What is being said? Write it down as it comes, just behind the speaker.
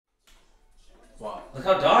What? Look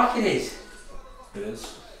how dark it is. It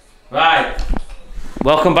is. Right.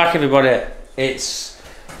 Welcome back, everybody. It's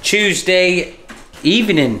Tuesday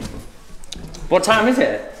evening. What time is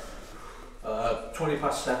it? 20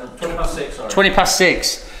 past 7. 20 past 6, sorry. 20 past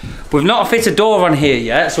 6. We've not fit a door on here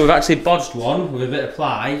yet, so we've actually bodged one with a bit of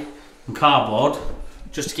ply and cardboard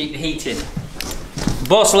just to keep the heat in.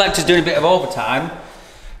 Both selectors doing a bit of overtime,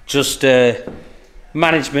 just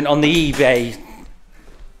management on the eBay,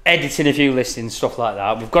 editing a few listings, stuff like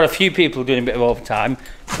that. We've got a few people doing a bit of overtime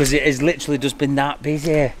because it has literally just been that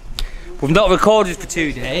busy. We've not recorded for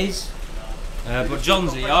 2 days, but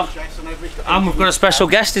John's here, and we've got a special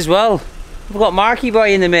guest as well. We've got Marky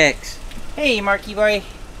Boy in the mix. Hey, Marky Boy.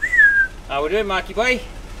 How we doing, Marky Boy?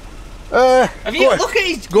 Have you look at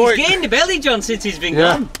he's gained a belly, John, since he's been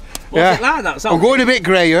gone. What's it like that? I'm going a bit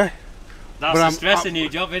greyer. That's the stress of new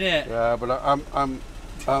job, isn't it? Yeah, but I'm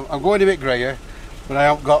going a bit greyer, but I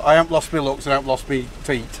haven't lost my looks and I haven't lost my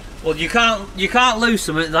feet. Well, you can't lose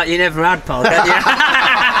something that you never had, pal, can you?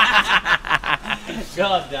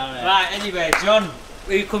 God damn it. Right, anyway, John,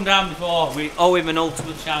 we come down before. We owe him an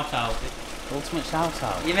ultimate shout out. Ultimate shout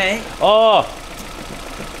out? You mate? Oh,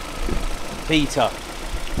 Peter.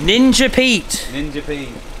 Ninja Pete. Ninja Pete.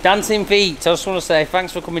 Dancing Feet. I just want to say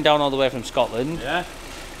thanks for coming down all the way from Scotland. Yeah.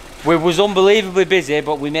 We was unbelievably busy,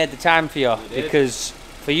 but we made the time for you because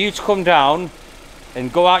for you to come down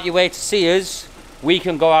and go out your way to see us, we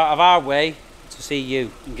can go out of our way to see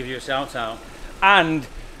you And give you a shout out. and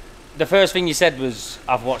the first thing you said was,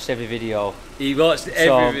 I've watched every video. He watched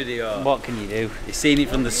every video. What can you do? He's seen it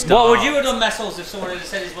from the start. What would you have done, Messels, if someone had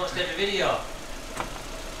said he's watched every video?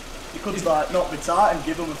 You could have like knocked me tight and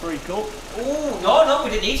give him a free cup. Oh, no,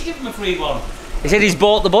 we didn't need to give him a free one. He said he's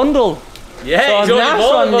bought the bundle. Yeah, So he's nice already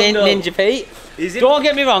bought one, the bundle. Ninja Pete. Don't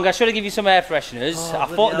get me wrong, I should have given you some air fresheners. I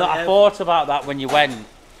thought about that when you went.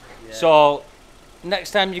 Yeah. So,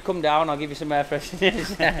 next time you come down, I'll give you some air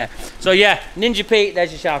fresheners. So yeah, Ninja Pete,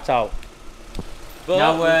 there's your shout out. But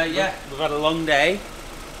Now, we've had a long day.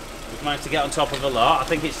 We've managed to get on top of a lot. I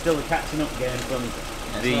think it's still a catching up game from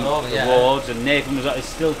the awards, and Nathan is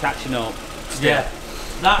still catching up. Still. Yeah.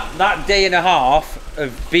 That day and a half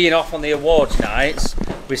of being off on the awards nights,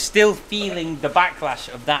 we're still feeling the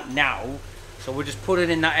backlash of that now. So we're just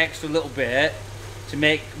putting in that extra little bit to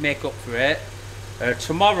make up for it.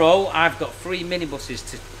 Tomorrow I've got 3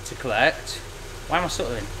 minibuses to collect. Why am I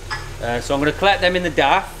stuttering? So I'm going to collect them in the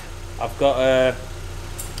DAF. I've got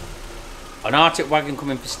an Arctic wagon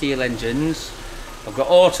coming for steel engines. I've got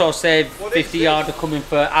autosave 50 yarder coming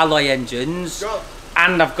for alloy engines.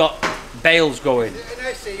 And I've got bales going.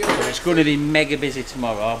 So it's going to be mega busy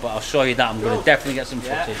tomorrow, but I'll show you that. I'm going to definitely get some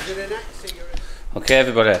footage. Okay,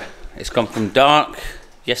 everybody, it's gone from dark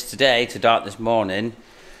yesterday to dark this morning.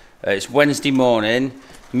 It's Wednesday morning.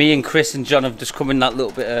 Me and Chris and John have just come in that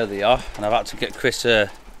little bit earlier, and I've had to get Chris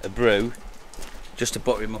a brew just to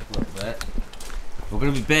butter him up a little bit. We're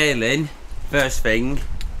going to be bailing first thing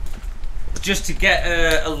just to get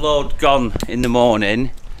a load gone in the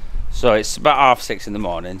morning. So it's about 6:30 in the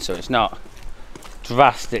morning, so it's not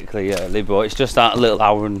drastically early, but it's just that little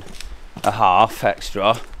hour and a half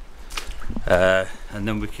extra, and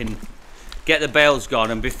then we can get the bales gone.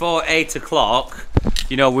 And before 8 o'clock,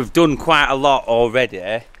 you know, we've done quite a lot already,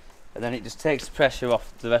 and then it just takes the pressure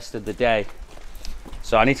off the rest of the day.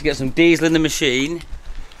 So I need to get some diesel in the machine,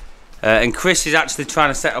 and Chris is actually trying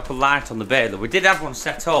to set up a light on the baler. We did have one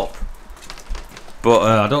set up, but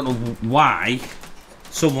I don't know why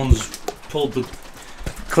someone's pulled the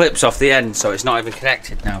clips off the end, so it's not even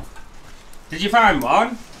connected now. Did you find one?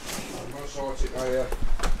 I'm going to sort it now, yeah.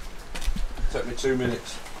 Take me 2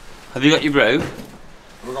 minutes. Have you got your brew?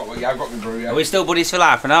 I've got my brew, yeah. Are we still buddies for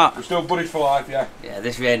life or not? We're still buddies for life, yeah. Yeah,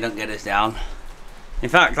 this rain don't get us down. In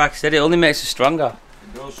fact, like I said, it only makes us stronger.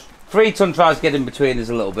 It does. 3 ton tries to get in between us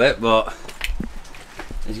a little bit, but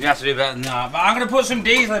he's going to have to do better than that. But I'm going to put some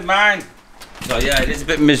diesel in mine. So yeah, it is a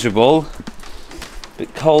bit miserable. A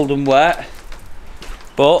bit cold and wet.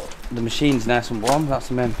 But the machine's nice and warm, that's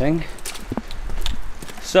the main thing.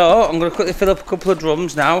 So I'm going to quickly fill up a couple of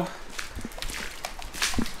drums now.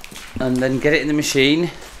 And then get it in the machine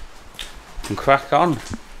and crack on.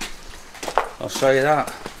 I'll show you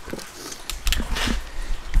that.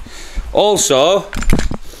 Also,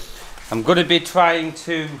 I'm going to be trying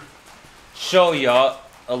to show you a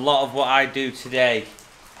lot of what I do today,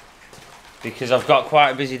 because I've got quite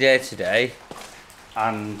a busy day today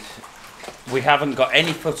and we haven't got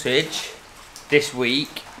any footage this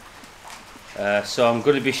week, so I'm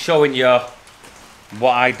going to be showing you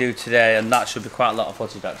what I do today, and that should be quite a lot of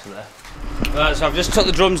footage actually. Right, so I've just took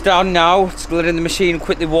the drums down now, it's going in the machine,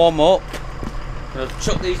 quickly warm up, I've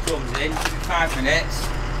chucked these drums in, 5 minutes,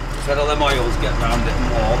 just let all them oils get around it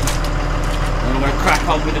and warm. And I'm going to crack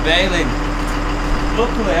on with the baling.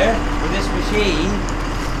 Luckily, with this machine,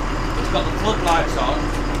 it's got the floodlights on,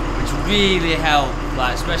 which really help,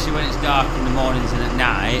 like especially when it's dark in the mornings and at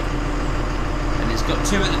night. And it's got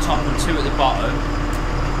 2 at the top and 2 at the bottom,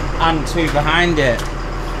 and 2 behind it.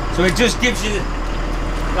 So it just gives you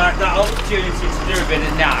like that opportunity to do a bit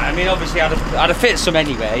at night. I mean, obviously I'd have fit some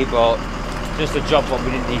anyway, but just a job what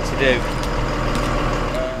we didn't need to do.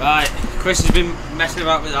 Right, Chris has been messing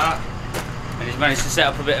about with that, and he's managed to set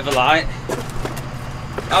up a bit of a light.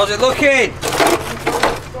 How's it looking? Do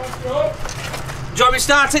you want me to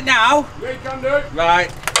start it now? Yeah, you can do.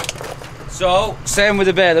 Right. So, same with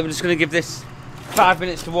the baler, we're just going to give this 5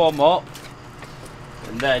 minutes to warm up,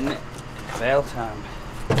 and then bail time.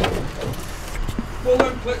 Pull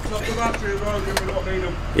them clips off the battery as well, if we don't need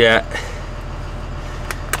them. Yeah.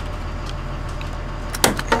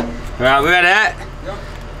 Right, we ready? Yep.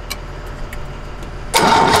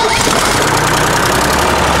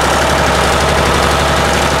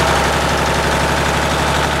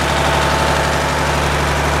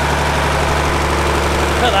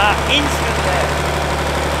 Look at that, instantly.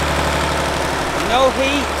 No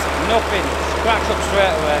heat, nothing. Scratch up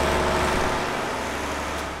straight away.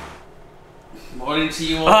 Morning to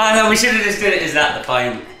you all. Oh no, we should have just did it. Is that the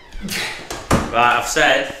point? Right, I've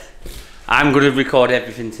said I'm going to record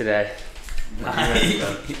everything today.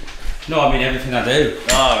 No, I mean everything I do.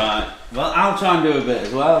 Alright. Well, I'll try and do a bit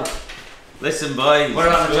as well. Listen, boys. What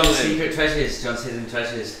about the John's Secret Treasures? John's Hidden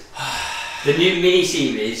Treasures. The new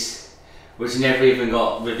mini-series, which never even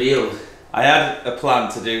got revealed. I had a plan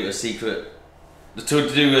to do a secret, to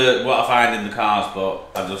do what I find in the cars, but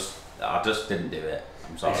I just didn't do it.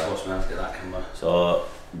 I'm sorry. Let's get that camera. So,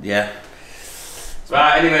 yeah.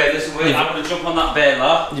 Right, anyway, listen, I'm going to jump on that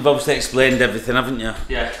baler. You've obviously explained everything, haven't you?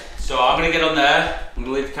 Yeah, so I'm going to get on there, I'm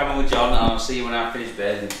going to leave the camera with John, and I'll see you when I finish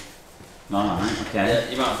baling. Alright, okay. Yeah,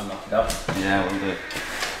 you might have to knock it off. Yeah, we'll do.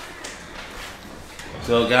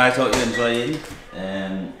 So guys, hope you're enjoying.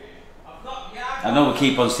 I know we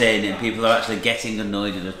keep on saying it and people are actually getting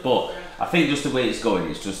annoyed at us, but I think just the way it's going,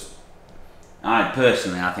 it's just, I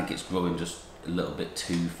think it's growing just a little bit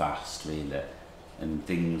too fast really, and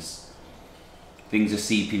things are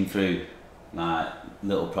seeping through, like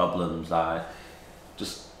little problems, like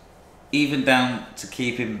just even down to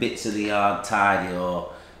keeping bits of the yard tidy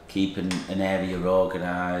or keeping an area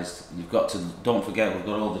organised. You've got to, don't forget we've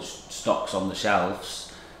got all the stocks on the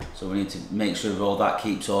shelves, so we need to make sure all that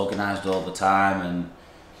keeps organised all the time. And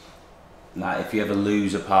like if you ever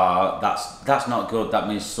lose a part, that's not good. That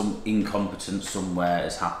means some incompetence somewhere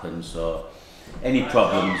has happened. So any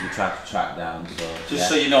problems we try to track down. So just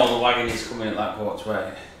so you know, the wagon is coming at that porch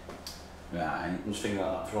way. Right. I'm just thinking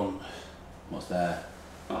about that front. What's there?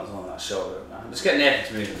 That's on that shoulder now. Just get Nathan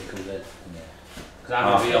to move when he comes in. Because I'm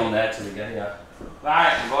going to be on there till we get here.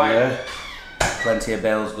 Right, boy. Yeah. Plenty of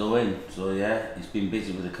bells going. So yeah, he's been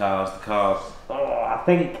busy with the cars. Oh, I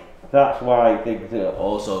think that's why things are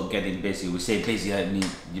also getting busy. We say busy, I mean,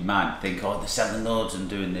 you might think, oh, they're selling loads and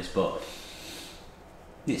doing this, but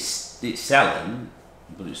it's selling,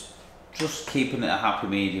 but it's just keeping it a happy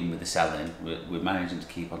medium with the selling. We're managing to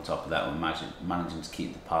keep on top of that. We're managing to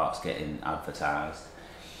keep the parts getting advertised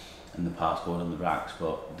and the parts going on the racks.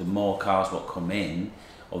 But the more cars what come in,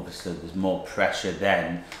 obviously there's more pressure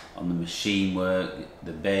then on the machine work,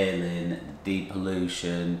 the baling, the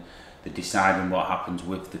depollution, the deciding what happens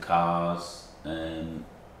with the cars.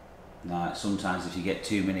 Like sometimes if you get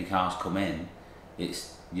too many cars come in,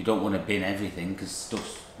 you don't want to bin everything because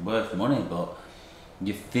stuff's worth money, but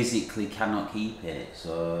you physically cannot keep it.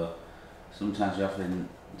 So sometimes you're having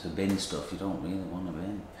to bin stuff you don't really want to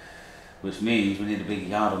bin, which means we need a big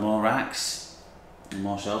yard and more racks and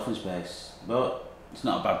more shelving space. But it's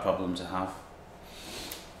not a bad problem to have.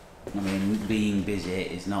 I mean, being busy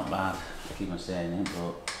is not bad. I keep on saying it,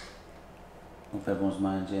 but hope everyone's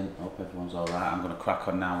managing. Hope everyone's all right. I'm going to crack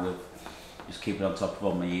on now with just keeping on top of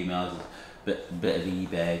all my emails. Bit of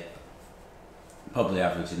eBay. Probably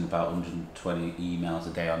averaging about 120 emails a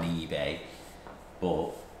day on eBay, but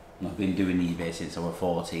I've been doing eBay since I was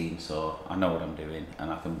 14, so I know what I'm doing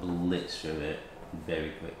and I can blitz through it very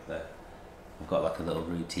quickly. I've got like a little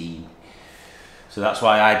routine, so that's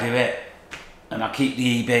why I do it, and I keep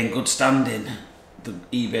the eBay in good standing. The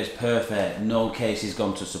eBay's perfect, no cases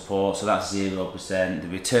gone to support, so that's 0%. The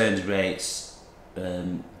returns rates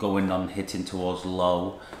going on hitting towards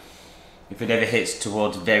low. If it ever hits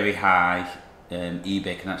towards very high,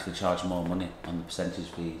 eBay can actually charge more money on the percentage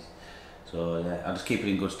fees. So yeah, I just keep it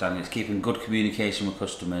in good standing. It's keeping good communication with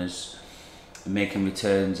customers, making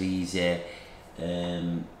returns easy,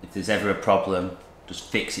 If there's ever a problem, just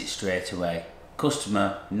fix it straight away.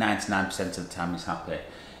 Customer, 99% of the time is happy.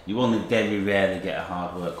 You only very rarely get a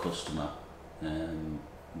hard work customer,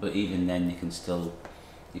 but even then you can still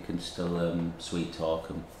sweet talk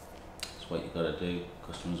them. That's what you've got to do.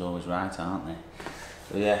 Customers always right, aren't they?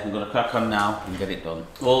 So yeah, I'm going to crack on now and get it done.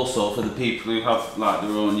 Also, for the people who have like their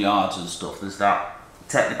own yards and stuff, there's that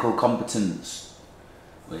technical competence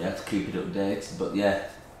where you have to keep it updated. But yeah,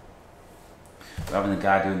 we're having a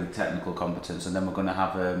guy doing the technical competence, and then we're going to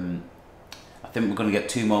have I think we're going to get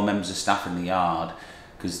 2 more members of staff in the yard,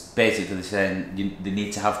 because basically they're saying they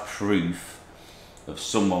need to have proof of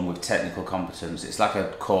someone with technical competence. It's like a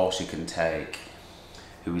course you can take,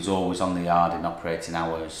 who is always on the yard in operating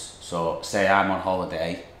hours. So say I'm on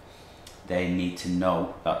holiday, they need to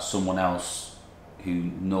know that someone else who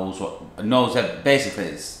knows that basically,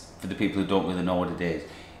 it's for the people who don't really know what it is,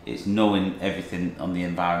 it's knowing everything on the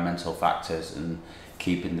environmental factors and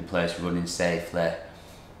keeping the place running safely.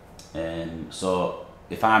 So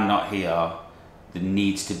if I'm not here, there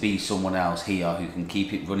needs to be someone else here who can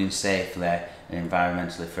keep it running safely and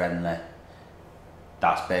environmentally friendly.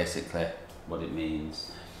 That's basically what it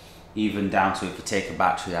means. Even down to if you take a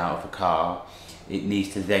battery out of a car, it needs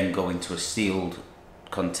to then go into a sealed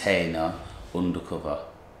container undercover.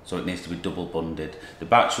 So it needs to be double bunded. The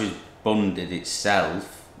battery's bunded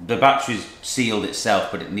itself, the battery's sealed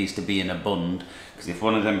itself, but it needs to be in a bund, because if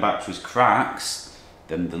one of them batteries cracks,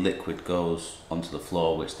 then the liquid goes onto the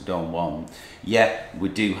floor, which they don't want. Yeah, we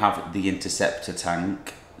do have the interceptor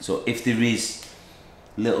tank, so if there is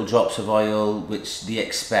little drops of oil, which they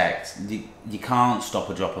expect, you can't stop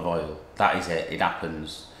a drop of oil. That is it, it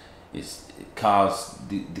happens. Cars,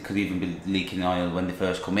 they could even be leaking oil when they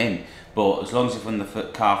first come in, but as long as when the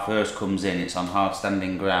car first comes in, it's on hard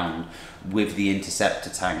standing ground with the interceptor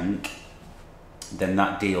tank, then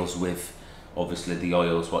that deals with obviously the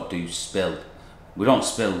oils what do spill. We don't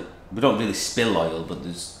really spill oil, but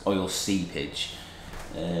there's oil seepage.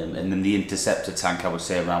 And then the interceptor tank, I would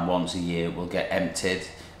say around once a year, will get emptied,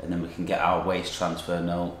 and then we can get our waste transfer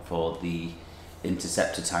note for the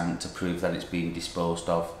interceptor tank to prove that it's being disposed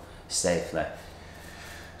of safely.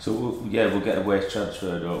 So we'll get a waste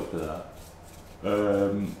transfer note for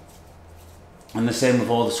that. And the same with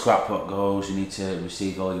all the scrap what goes, you need to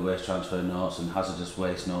receive all your waste transfer notes and hazardous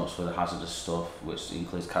waste notes for the hazardous stuff, which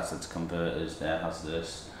includes catalytic converters, they're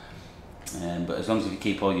hazardous. But as long as you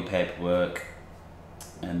keep all your paperwork,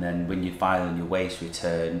 and then when you're filing your waste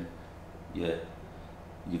return, you've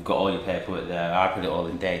got all your paperwork there. I put it all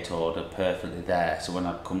in date order, perfectly there, so when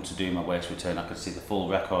I come to do my waste return, I can see the full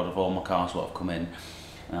record of all my cars what have come in,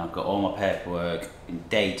 and I've got all my paperwork in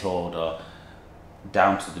date order,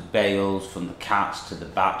 down to the bales, from the cats to the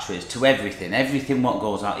batteries, to everything what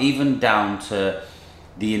goes out, even down to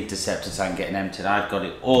the interceptor tank getting emptied. I've got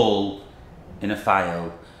it all in a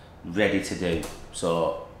file, ready to do.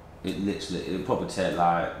 So it'll probably take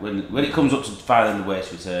like, when it comes up to filing the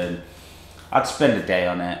waste return, I'd spend a day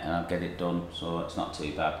on it and I'd get it done, so it's not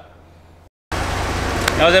too bad.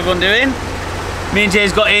 How's everyone doing? Me and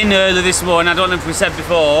Jay's got in early this morning. I don't know if we said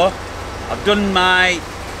before, I've done my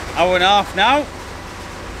hour and a half now.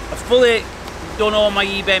 I've fully done all my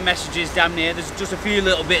eBay messages damn near. There's just a few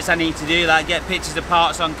little bits I need to do, like get pictures of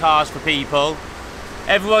parts on cars for people.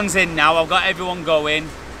 Everyone's in now, I've got everyone going,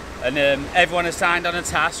 and everyone has signed on a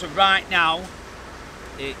task. So right now,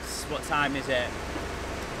 it's, what time is it?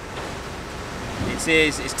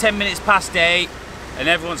 It's 10 minutes past 8, and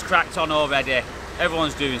everyone's cracked on already.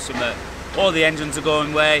 Everyone's doing something. All the engines are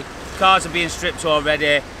going away, cars are being stripped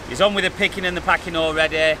already. He's on with the picking and the packing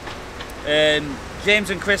already.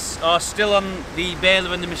 James and Chris are still on the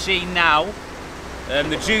baler and the machine now.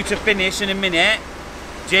 They're due to finish in a minute.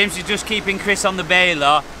 James is just keeping Chris on the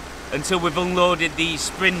baler until we've unloaded the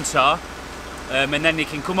Sprinter, and then he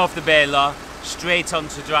can come off the baler straight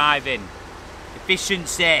onto driving.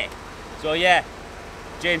 Efficiency. So yeah,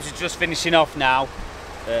 James is just finishing off now.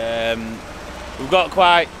 We've got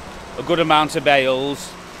quite a good amount of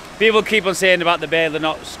bales. People keep on saying about the baler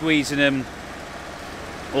not squeezing them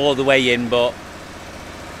all the way in, but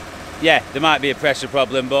yeah, there might be a pressure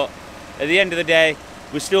problem, but at the end of the day,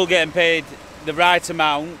 we're still getting paid the right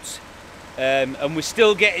amount, and we're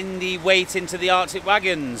still getting the weight into the Arctic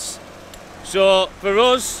wagons. So for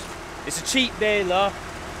us, it's a cheap baler,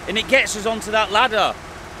 and it gets us onto that ladder.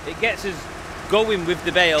 It gets us going with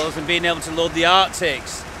the bales and being able to load the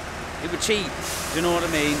Arctics. It was cheap, do you know what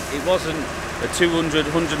I mean? It wasn't a 200,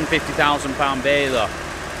 150,000 pound baler.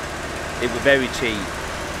 It was very cheap.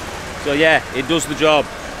 So yeah, it does the job.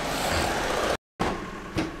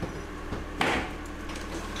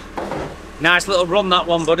 Nice little run that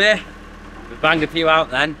one, buddy. We banged a few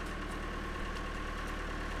out then.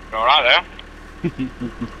 All right there.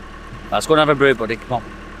 Let's go and have a brew, buddy. Come on.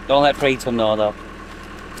 Don't let Freeton know though.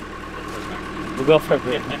 We'll go for a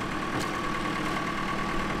brew.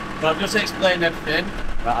 So I've just explained everything.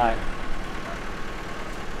 Right.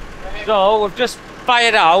 So we've just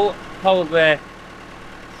fired out probably, I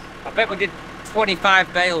bet we did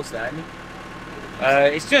 25 bales then.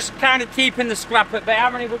 It's just kind of keeping the scrap at bay. How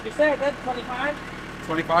many would you say then? 25?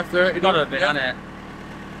 25, 30. Got a bit, hasn't it?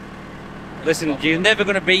 Listen, you're never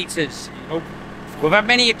going to beat us. Nope. We've had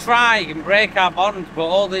many a try and break our bond, but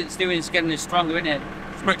all that it's doing is getting us stronger, isn't it?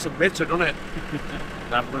 It makes them bitter, doesn't it?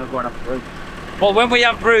 I'm going to go and have a brew. But when we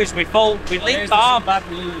have brews, we link arms.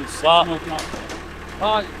 Bad news. What?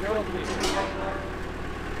 Oh,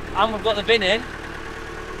 and we've got the bin in.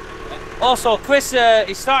 Also, Chris,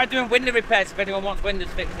 he started doing window repairs if anyone wants windows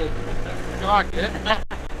fixed. You like it?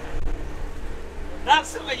 That's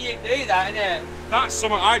something you do, that, isn't it? That's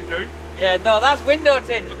something I do. Yeah, no, that's window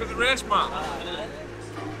tint. Look at the race map.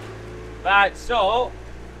 Right, so,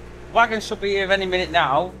 wagon should be here any minute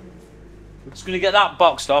now. We're just going to get that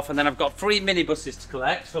boxed off, and then I've got 3 minibuses to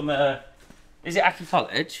collect from, is it Aki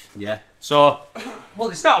College? Yeah. So, well,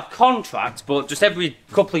 it's not a contract, but just every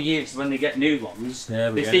couple of years when they get new ones,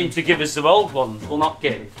 they seem to give us their old ones. Well, not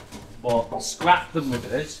give, but scrap them with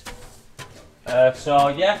us. So,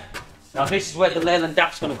 yeah. Now, this is where the Leyland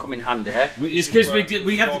DAF's going to come in handy. It's because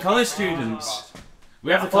we have the college students.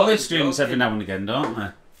 We have the college students every now and again, don't we?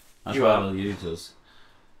 That's why they'll use us.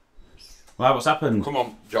 Right, what's happened? Come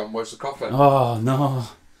on, John, where's the coffee? Oh, no.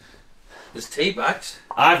 There's tea bags.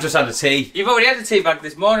 I've just had a tea. You've already had a tea bag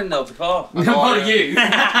this morning, though, before. Not you.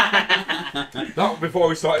 That was before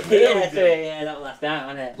we started. Yeah, that was last night,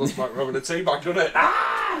 wasn't it? Looks like we're having a tea bag, doesn't it?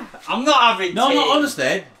 I'm not having No, tea. not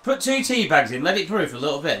honestly. Put 2 tea bags in, let it brew for a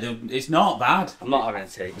little bit. It's not bad. I'm not having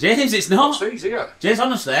tea. James, it's not. It's easier. James,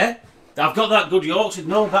 honestly, I've got that good Yorkshire.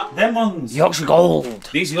 No, them ones. Yorkshire Gold.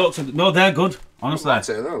 These Yorkshire. No, they're good. Honestly. I'd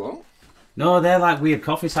say they're low. No, they're like weird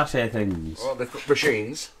coffee sachet things. Oh, they've got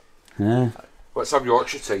machines. Yeah. Let's have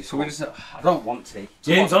Yorkshire tea. So I don't want tea.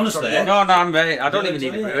 James, honestly. No, I'm ready. I don't even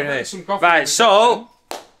need it. Anyway. Right, so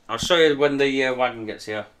I'll show you when the wagon gets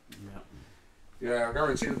here. Yeah, I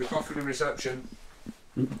guarantee there'll be coffee in the reception.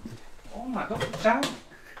 Oh my God, what's that?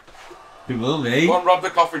 It will be. Go on, rob the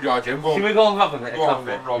coffee jar, Jim. Go Should on. we go and rob a bit of Go on, coffee?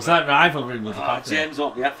 go on, rob It's it. like rivalry with the Oh, coffee. James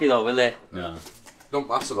won't be happy though, will he? No. Don't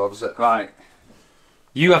matter though, does it? Right.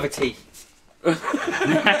 You have a tea. You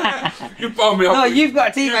found me off. No, with- you've got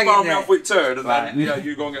a tea You bag found in me there. off with turn, and Right. then yeah,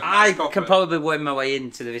 you go and get I coffee. can probably win my way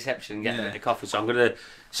into the reception and get Yeah. a bit of coffee, so I'm gonna.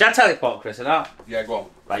 Shall I tell you what, Chris? Or not? Yeah, go on.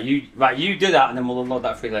 Right, you do that, and then we'll unload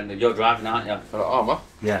that Freelander. You're driving, aren't you? Armour.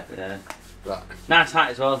 Yeah. Right. Nice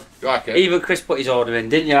hat as well. You like it? Even Chris put his order in,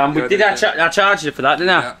 didn't you? And we Yeah, did. did, I charged you for that, didn't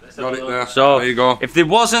I? Yeah, got it there. So there you go. if they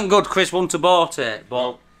wasn't good, Chris wouldn't have bought it.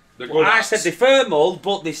 But They're good I hats. said they're thermal,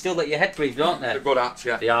 but they still let your head breathe, don't they? They're good hats,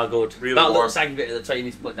 yeah. They are good. Really that warm. little sag bit at the top you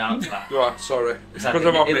need to put down. To that. Right, sorry. It's like Because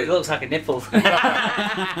I'm it happy. looks like a nipple. Not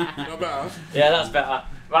bad. Yeah, that's better.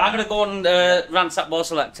 Right, I'm gonna go and ransack more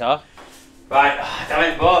selector. Right,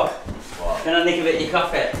 damn it, Bob. Can I nick a bit of your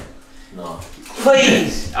coffee? No.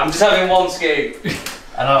 Please! I'm just having one scoop.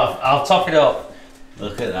 And I'll top it up.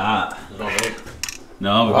 Look at that.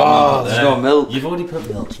 No, we've got milk There's there. no milk. You've already put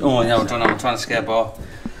milk. Oh, yeah, I'm trying to scare Bob.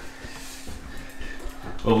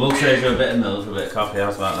 Well, we'll trade you a bit of milk for a bit of coffee.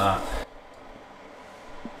 How's about that?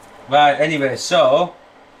 Right, anyway, so.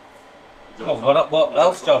 Oh, what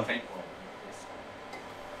else, John?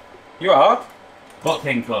 You are? What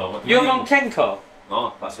Kenko? What do You're you on mean? Kenko?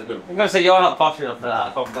 Oh, that's a good I'm going to say you're not popular for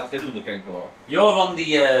that. That isn't the king colour. You're on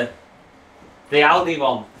the Aldi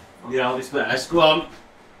one. Yeah, this best. Go on.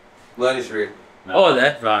 Lenny's free. Oh,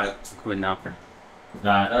 there? Right, I'm coming now.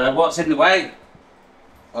 Right. What's in the way?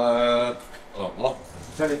 I don't know.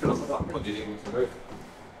 What do you need me to do?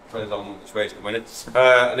 Depends on which way it's coming.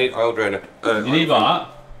 I need oil drainer. You need what?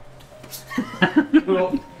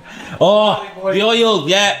 Oh, the oil.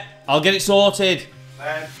 Yeah, I'll get it sorted.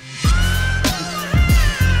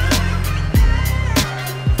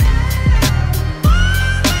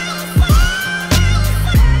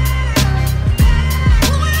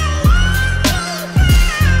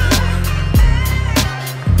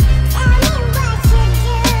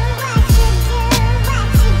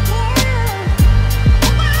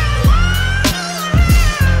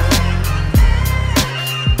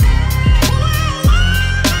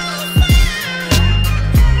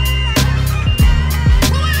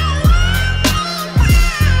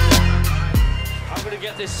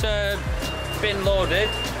 This bin loaded.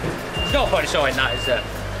 There's no point showing that, is there?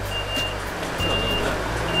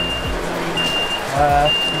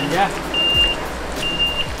 Yeah.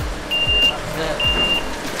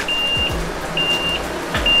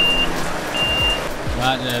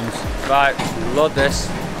 Right, James. Right, load this.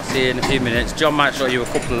 I'll see you in a few minutes. John might show you a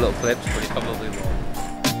couple of little clips, but he probably won't.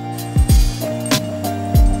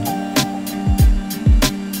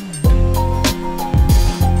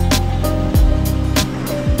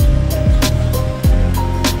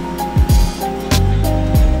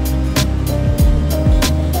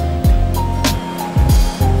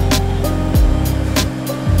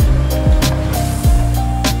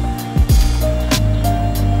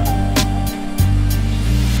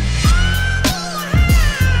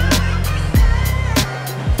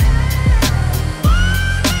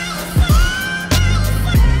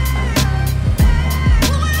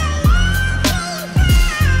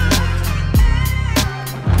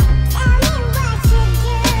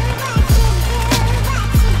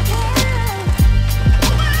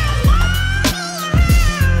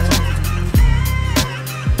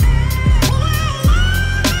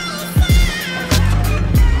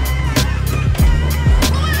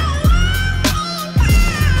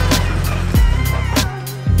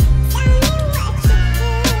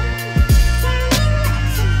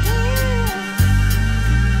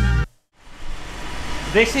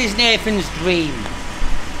 This is Nathan's dream.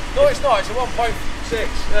 No, it's not. It's a 1.6,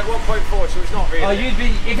 1.4, so it's not really. Oh, you'd be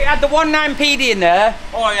if it had the 19 PD in there.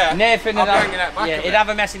 Oh yeah. Nathan would bringing that back he'd have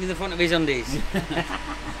a mess in the front of his undies.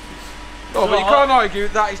 No, but you can't argue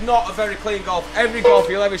that is not a very clean golf. Every golf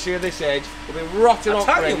you'll ever see at this age will be rotting up.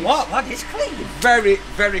 I'll tell you what, lad, it's clean. Very,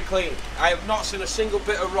 very clean. I have not seen a single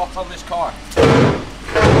bit of rot on this car.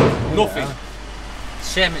 Nothing.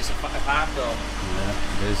 Shame it's a 5 though.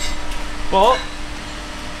 Yeah, it is. But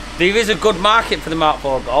there is a good market for the Mark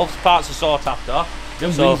IV Golfs. Parts are sought after.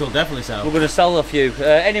 Them So, wings will definitely sell. We're going to sell a few.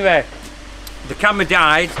 Anyway, the camera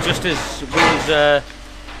died just as we was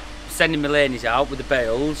sending Mulaney's out with the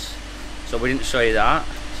bales, so we didn't show you that.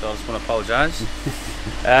 So I just want to apologise.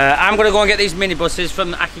 I'm going to go and get these minibuses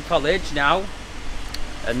from Aki College now,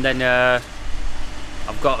 and then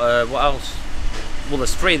I've got what else? Well,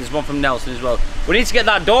 there's 3. There's one from Nelson as well. We need to get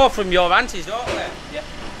that door from your aunties, don't we? Yeah.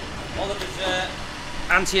 All of us,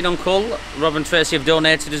 auntie and uncle, Rob and Tracy, have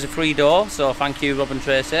donated us a free door, so thank you, Rob and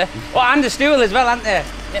Tracy. Oh, and the stool as well, aren't they?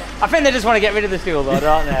 Yeah. I think they just want to get rid of the stool though,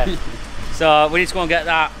 don't they? So we need to go and get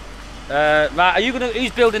that. Right, are you gonna?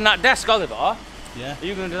 Who's building that desk, Oliver? Yeah. Are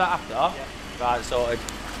you gonna do that after? Yeah. Right, sorted.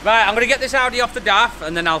 Right, I'm gonna get this Audi off the DAF,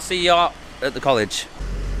 and then I'll see you at the college.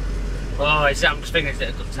 Oh, I'm just thinking it's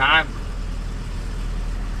a good time.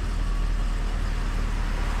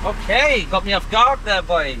 Okay, got me off guard there,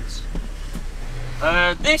 boys.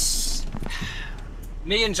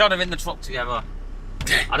 Me and John are in the truck together.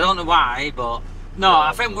 I don't know why, but no,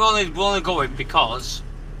 I think we're only going because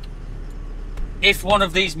if one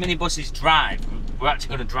of these minibuses drive, we're actually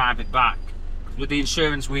going to drive it back. With the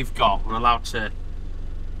insurance we've got, we're allowed to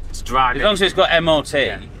drive it. As long as it's got MOT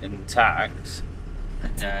and tax.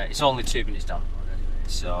 It's only 2 minutes down the road anyway,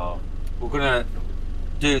 so we're going to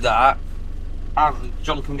do that. And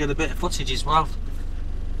John can get a bit of footage as well.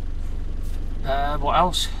 What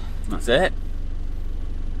else? That's it.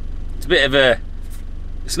 It's a bit of a.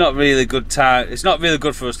 It's not really good time. It's not really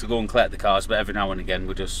good for us to go and collect the cars, but every now and again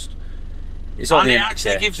we just. It's and it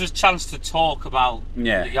actually gives us a chance to talk about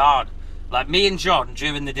the yard. Like me and John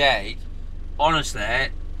during the day, honestly,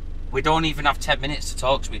 we don't even have 10 minutes to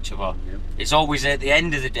talk to each other. Yep. It's always at the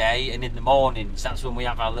end of the day and in the mornings. That's when we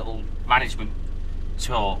have our little management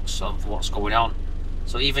talks of what's going on.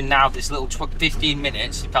 So even now, this little 15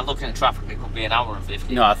 minutes, if I'm looking at traffic, it could be an hour and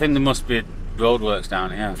 15. No, I think there must be roadworks down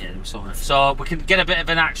here. Yeah, so we can get a bit of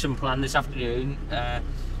an action plan this afternoon. I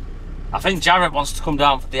think Jarrett wants to come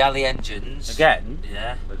down for the alley engines. Again?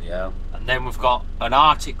 Yeah. Bloody hell. And then we've got an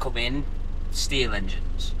Arctic coming, steel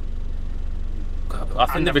engines. I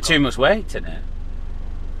think there'd be too much weight in it.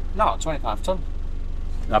 No, 25 tonne.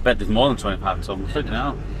 I bet there's more than 25 tonne. Freaking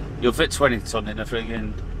hell. You'll fit 20 tonne in a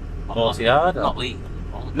friggin' 40 yard? Not legal.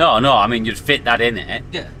 No, I mean you'd fit that in it.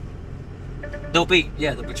 Yeah. They'll be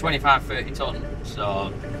 25, 30 tonne.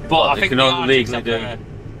 So, but I think can only legally do.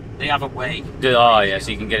 They have a way. Oh yeah,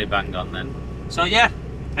 so you can get it banged on then. So yeah,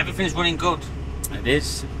 everything's running good. It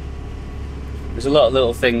is. There's a lot of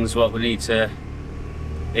little things what we need to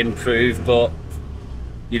improve, but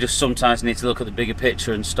you just sometimes need to look at the bigger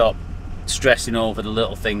picture and stop stressing over the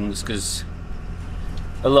little things, because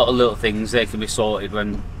a lot of little things, they can be sorted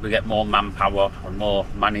when we get more manpower and more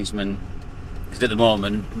management. Because at the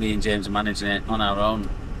moment, me and James are managing it on our own,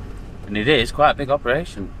 and it is quite a big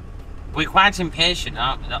operation. We're quite impatient,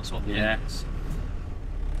 aren't we? That's what it is.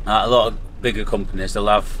 A lot of bigger companies, they'll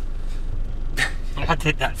have I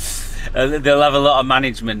did that. They'll have a lot of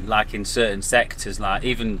management, like in certain sectors, like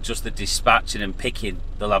even just the dispatching and picking,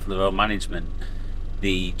 they'll have their own management.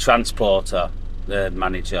 the transporter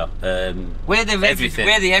manager. We're the everything.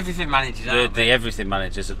 We're the everything managers. We're the everything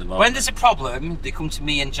managers at the moment. When there's a problem, they come to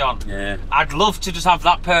me and John. Yeah. I'd love to just have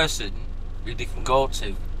that person who they can go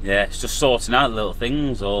to. Yeah, it's just sorting out little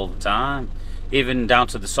things all the time, even down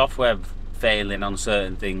to the software failing on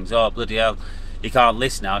certain things. Oh bloody hell, you can't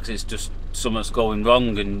list now because it's just something's going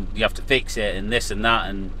wrong and you have to fix it and this and that,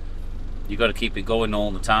 and you got to keep it going all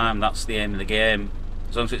the time. That's the aim of the game.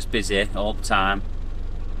 As long as it's busy all the time,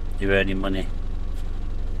 you're earning money.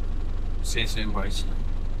 See you soon, boys.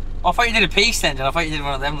 Oh, I thought you did a piece then, and I thought you did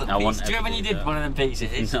one of them little pieces. Do you remember when you did one of them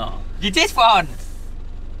pieces? No. You did one?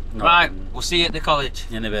 No. Right, we'll see you at the college.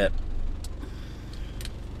 In a bit.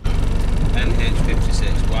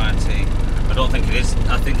 NH56 YT. I don't think it is.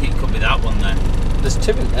 I think it could be that one then. There's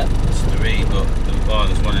two in there. There's three, but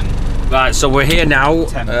there's one in. Right, so we're here now.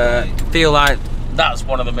 10. Feel like that's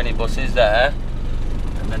one of the minibuses there.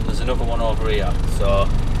 And then there's another one over here. So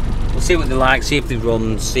we'll see what they like, see if they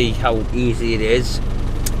run, see how easy it is.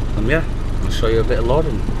 And yeah, I'll show you a bit of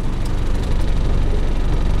loading.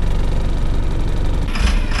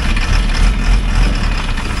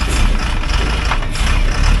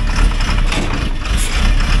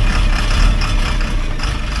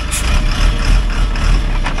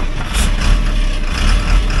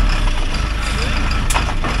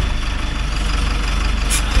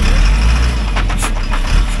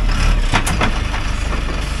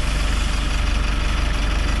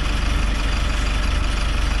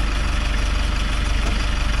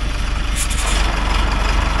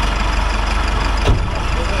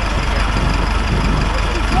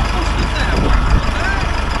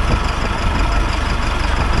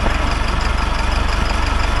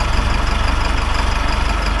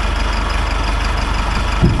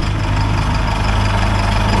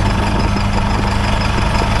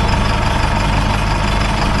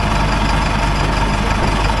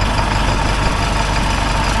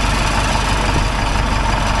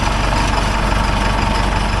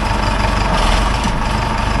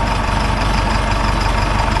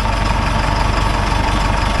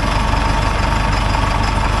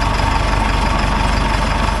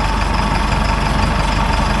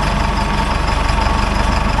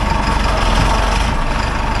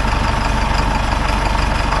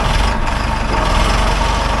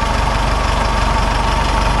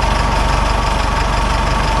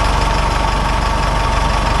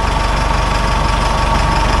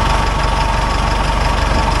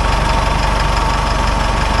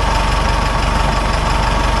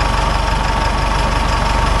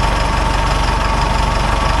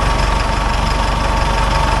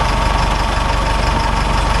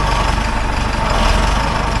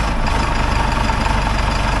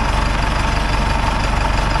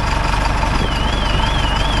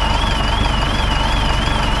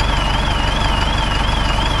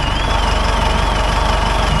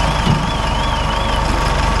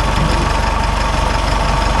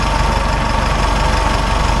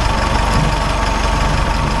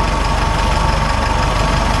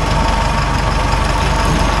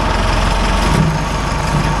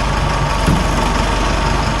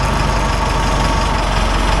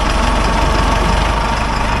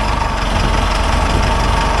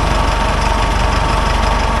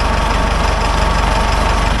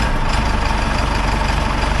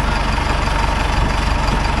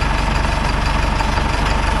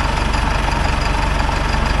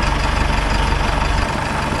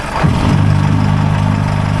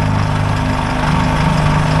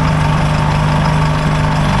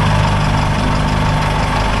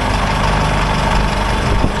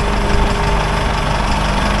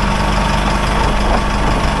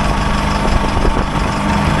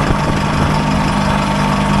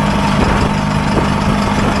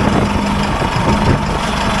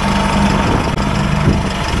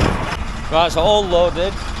 Right, so all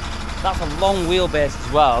loaded. That's a long wheelbase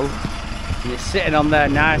as well. And it's sitting on there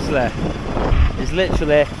nicely. It's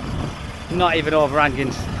literally not even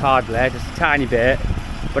overhanging hardly, just a tiny bit.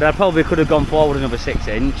 But I probably could have gone forward another 6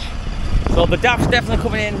 inch. So the DAF's definitely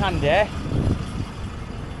coming in handy.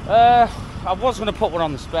 I was going to put one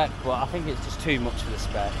on the spec, but I think it's just too much for the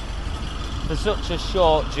spec. For such a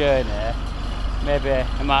short journey, maybe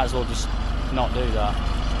I might as well just not do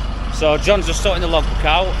that. So John's just sorting the logbook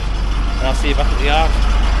out, and I'll see you back at the yard.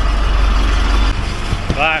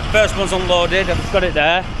 Right, first one's unloaded, I've just got it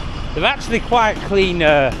there. They're actually quite clean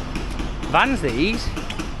vans, these.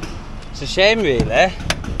 It's a shame really.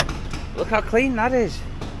 Look how clean that is.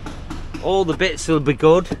 All the bits will be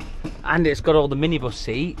good, and it's got all the minibus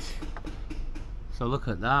seats. So look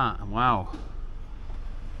at that, wow.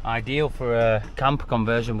 Ideal for a camper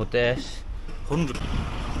conversion with this. 100.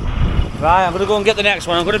 Right, I'm going to go and get the next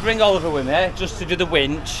one. I'm going to bring Oliver with me just to do the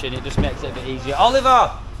winch, and it just makes it a bit easier.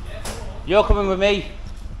 Oliver, you're coming with me.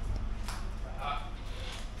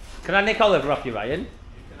 Can I nick Oliver off you, Ryan? You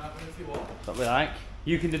can have him if you want. What we like.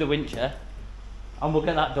 You can do the winch, yeah? And we'll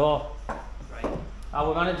get that door. Right. How are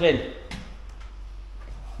we managing?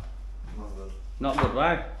 Not good. Not good,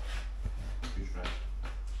 right? Too stressed.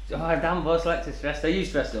 Oh, damn, boss like to stress. Are you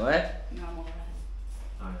stressed though, eh? No, I'm alright.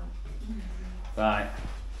 I am. Right.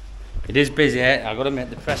 It is busy, eh? I've got to make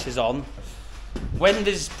the pressure's on. When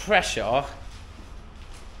there's pressure,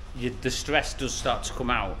 the stress does start to come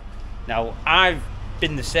out. Now, I've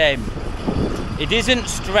been the same. It isn't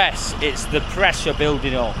stress, it's the pressure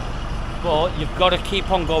building up. But you've got to keep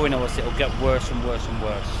on going or else it'll get worse and worse and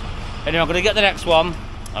worse. Anyway, I'm going to get the next one.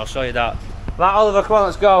 I'll show you that. Right, Oliver, come on,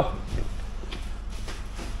 let's go.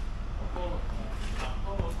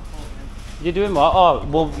 You're doing what? Oh,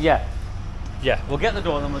 well, yeah. Yeah, we'll get the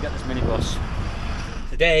door and then we'll get this minibus.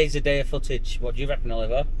 Today is a day of footage. What do you reckon,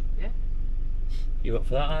 Oliver? Yeah. You up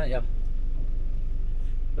for that, aren't you?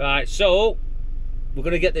 Right, so we're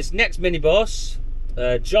going to get this next minibus.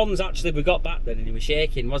 John's actually, we got back then and he was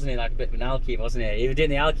shaking, wasn't he? Like a bit of an alky, wasn't he? He was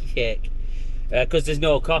doing the alky shake because there's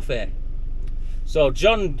no coffee. So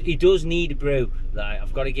John, he does need a brew. Right,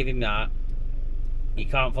 I've got to give him that. He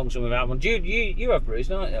can't function without one. Jude, you have brews,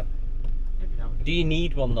 don't you? Do you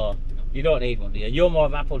need one though? You don't need one, do you? You're more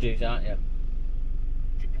of apple juice, aren't you?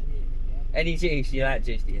 Any juice, you like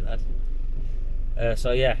juice, do you, lad?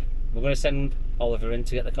 So yeah, we're going to send Oliver in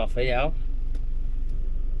to get the coffee, yeah?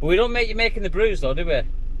 But we don't make you making the brews though, do we?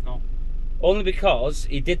 No. Only because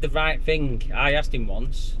he did the right thing. I asked him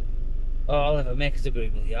once, oh, Oliver, make us a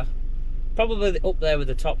brew, will you? Probably up there with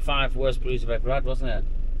the top 5 worst brews I've ever had, wasn't it?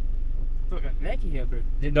 I thought you were making your brew.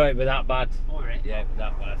 Didn't know it was that bad. Oh, right. Yeah, it was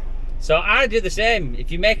that bad. So I do the same.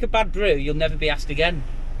 If you make a bad brew, you'll never be asked again.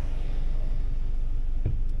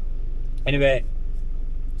 Anyway,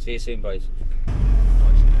 see you soon, boys.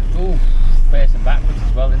 Ooh, facing backwards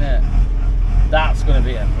as well, isn't it? That's going to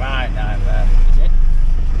be a right nightmare. Is it?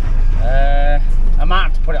 I might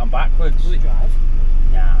have to put it on backwards. Will it drive?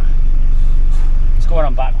 Nah. It's going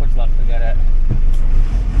on backwards, lad, forget it.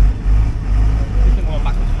 You can go on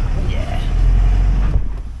backwards. Yeah.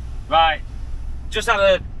 Right. Just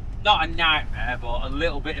had not a nightmare, but a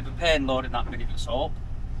little bit of a pain loading that minibus up.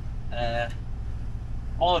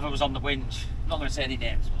 Oliver was on the winch. I'm not going to say any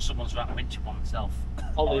names, but someone's ran a winch upon himself.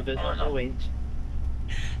 Oliver's on the winch.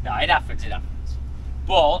 No, it happens, it happens.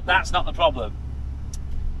 But that's not the problem.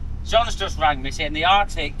 John's just rang me saying the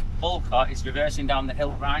Arctic Bulker is reversing down the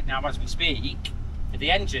hill right now as we speak for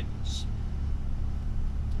the engines.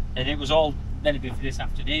 And it was all meant to be for this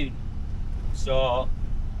afternoon. So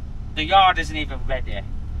the yard isn't even ready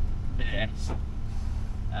for this.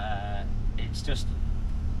 It's just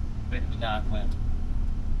a bit of a nightmare.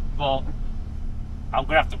 But I'm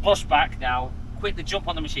going to have to rush back now, quickly jump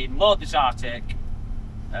on the machine, load this Arctic,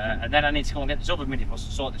 and then I need to go and get this other minibus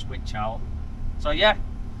to sort this winch out. So yeah,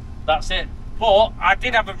 that's it. But I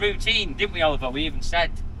did have a routine, didn't we, Oliver? We even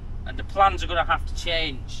said, and the plans are going to have to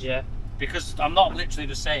change. Yeah. Because I'm not literally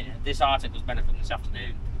just saying it. This Arctic was meant from this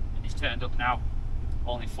afternoon, and he's turned up now,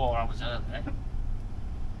 only 4 hours early.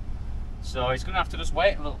 So he's going to have to just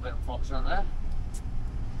wait a little bit, unfortunately. That's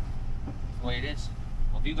the way it is.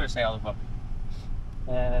 What have you got to say, Oliver?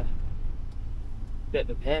 Bit of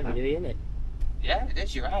a pain, really, isn't it? Yeah, it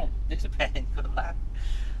is, you're right. It's a pain, good lad.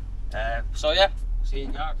 So yeah, see you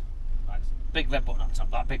in yard. Right, big red button on top,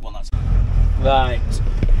 that big one, that's right.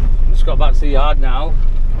 Just got back to the yard now.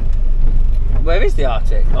 Where is the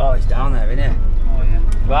Arctic? Oh, it's down there, isn't it? Oh, yeah.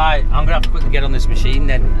 Right, I'm gonna have to quickly get on this machine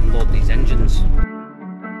then and load these engines.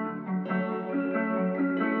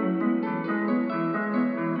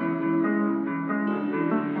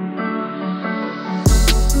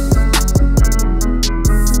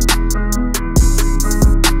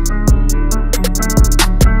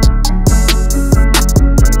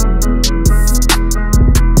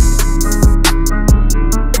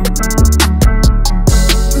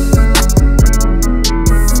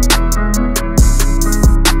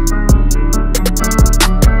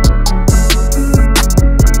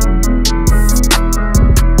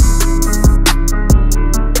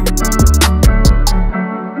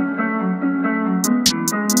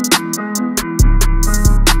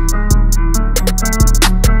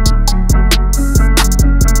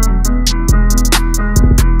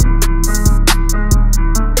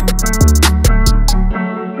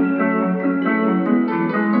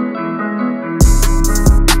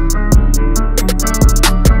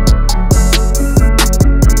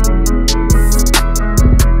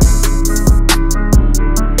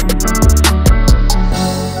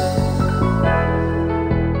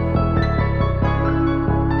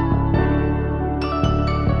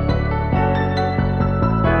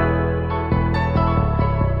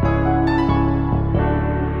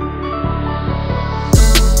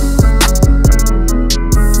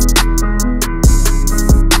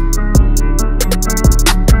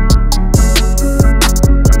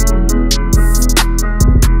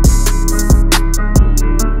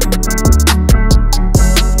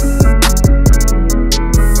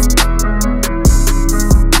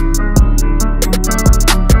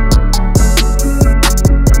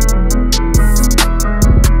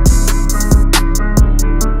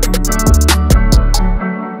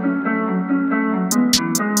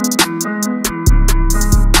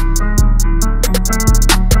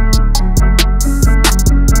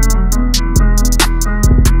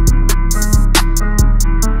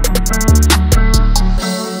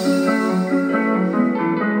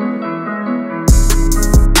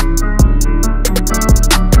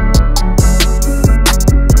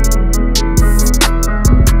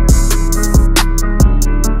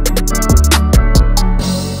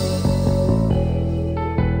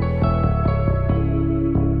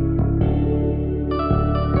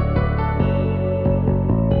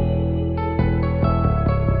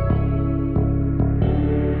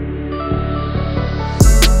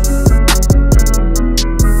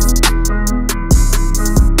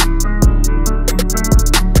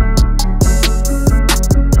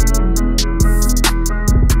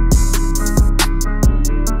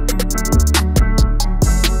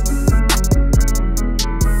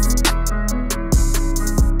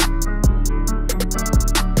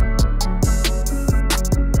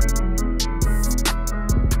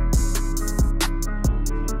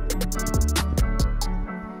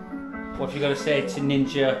 you got to say to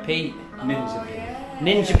Ninja Pete?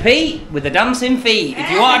 Ninja Pete with the dancing feet. If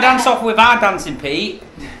you want to dance off with our dancing Pete,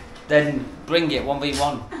 then bring it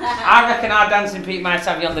 1v1. I reckon our dancing Pete might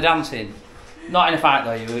have you on the dancing. Not in a fight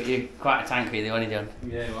though. You're quite a tanky, the only John.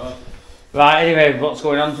 Yeah, well. Right. Anyway, what's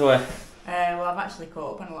going on to her? Well, I've actually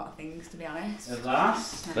caught up on a lot of things, to be honest. At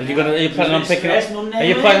last. Are you planning on picking up? Are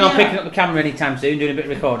you planning on picking up the camera anytime soon, doing a bit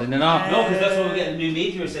of recording and all? No, because that's why we're getting a new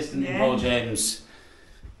media assistant in Paul James.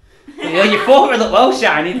 Well, your phone will look well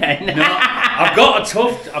shiny then. No, I've got a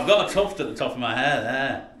tuft at the top of my hair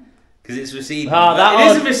there. Because it's receding. Oh,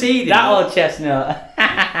 it isn't receding. That old chestnut.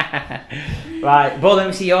 Right, but let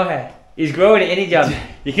me see your hair. He's growing it, isn't he, John?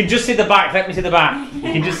 You can just see the back. Let me see the back. You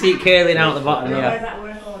can just see it curling out the bottom here. Where's that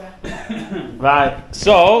work order? Right,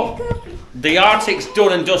 so the Arctic's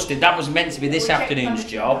done and dusted. That was meant to be this afternoon's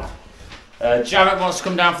job. Jarrett wants to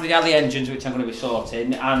come down for the alley engines, which I'm going to be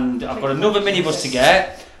sorting, and I've got another minibus to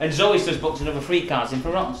get. And Zoe's just booked another 3 cars in for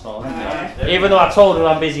Rottenstall, hasn't he? Even though I told her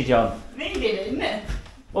I'm busy, John. No, you didn't.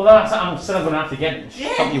 Well, that's I'm still going to have to get.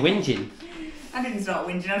 Stop you whinging. I didn't start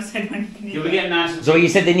whinging, I said when can you You'll be getting nice and So you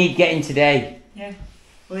said they need getting today. Yeah.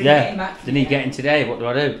 Well, he's getting Yeah, back to they me need yet. getting today. What do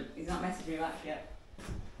I do? He's not messaged me back yet.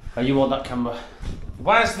 Oh, you want that camera?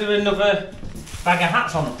 Why is there another bag of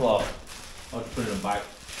hats on the floor? I'll just put it on back.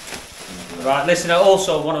 Right, listen, I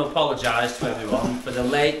also want to apologise to everyone for the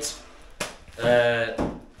late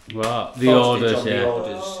What? postage on the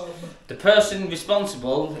orders. The person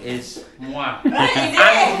responsible is moi.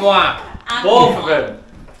 And moi. Both of them.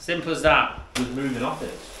 Simple as that. He was moving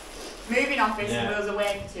office. Moving office, Yeah. and we was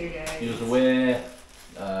away for 2 days. He was away,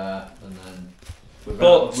 and then we're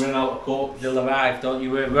But- running out of coke. They'll arrive, don't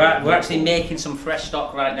you? We're actually making some fresh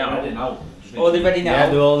stock right now. Ready now. Oh, they're ready now? Yeah,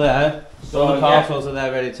 they're all there. So, All the yeah. parcels are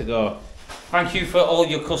there ready to go. Thank you for all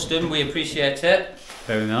your custom, we appreciate it.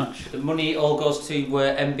 Very much. The money all goes to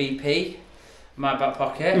MVP, my back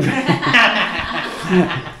pocket.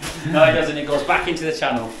 No, it doesn't, it goes back into the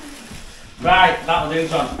channel. Right, that'll do,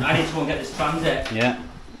 John. I need to go and get this transit. Yeah.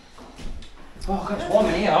 Oh, God, it's warm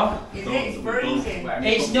in here. Is it? It's freezing.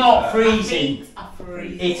 It's not freezing. Feet are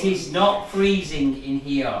freezing. It is not freezing in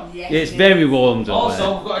here. Yes, It's it very is. warm down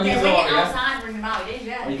Also, we've got a new Yeah, bring door it here. outside, bring them out. It is,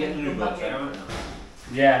 yeah. Are you getting a new book?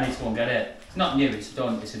 Yeah, I need to go and get it. It's not new, it's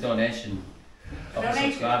a donation. Of a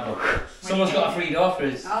Donation? subscriber. Someone's got a free door for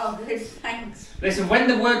us. Oh, good, thanks. Listen, when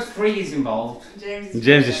the word free is involved, James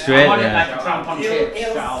Is straight I want it there. like a tramp on He'll- chips.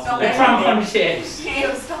 he'll stop A tramp on chips.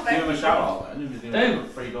 He'll stop Give him a everything. shout out then. Who?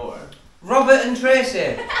 Free door. Robert and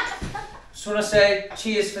Tracy. Just want to say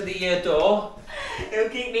cheers for the door, He'll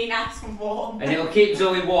keep me nice and warm. and it'll keep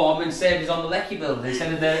Zoe warm and save us on the Lecky building.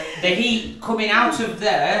 Instead of the heat coming out of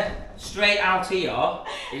there, straight out here,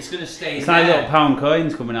 it's going to stay It's in like there. little pound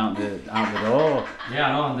coins coming out the door. Yeah,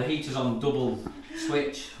 I know, and the heater's on double switch.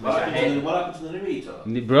 Which What I hate. happened to the new heater?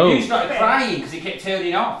 And it You broke. started crying because it kept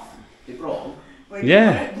turning off. It broke. Wait,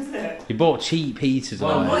 Yeah. does it? He bought cheap heaters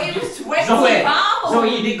Well, on But it. it was 20 Zoe, pounds.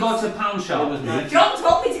 Zoe, you did go to the pound shop. It was 19. John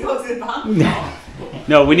told me to go to the bank.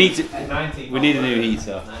 No, we need to. 19. We need a new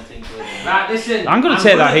heater. 19 quid. Right, listen. I'm gonna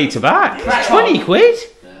take that heater back. Crack 20 on. quid?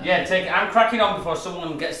 Yeah, take it. I'm cracking on before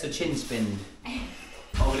someone gets the chin spinned.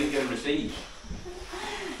 Oh, we didn't get a receipt.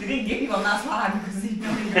 They didn't give you one, that's why, because you know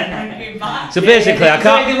you're going to bring it back. So basically, I So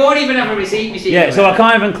can't. they won't even have a receipt machine. Yeah, so I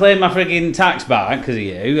can't even claim my frigging tax back because of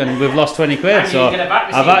you, and we've lost 20 quid. And you So get a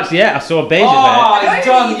back I've receipt. actually, yeah, I saw a beige of Oh, I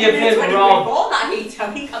John, don't you even paid think for you wrong. bought that heater. I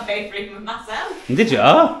think I paid for it myself. it. Did you?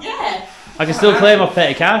 Yeah. I can still claim off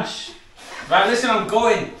petty cash. Right, listen, I'm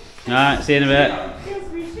going. Alright, see you in a bit. Because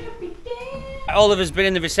we should be dead. Oliver's been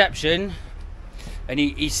in the reception, and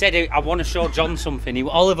he said, I want to show John something.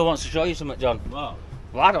 Oliver wants to show you something, John. What?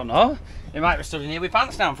 Well, I don't know. He might be stood in here with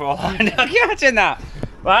pants down for all I know. Can you imagine that?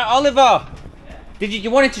 Right, Oliver. Did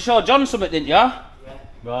you wanted to show John something, didn't you? Yeah.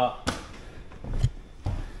 What?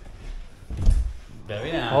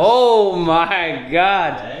 Very nice. Oh my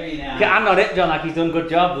God. Very nice. Get hand on it, John, like he's done a good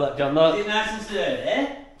job. Look, John, look. Is it nice and sturdy?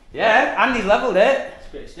 Yeah, and he's levelled it. It's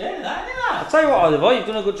a bit sturdy, that, isn't I'll tell you what, Oliver, you've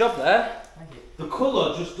done a good job there. The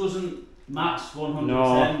colour just doesn't match 100%.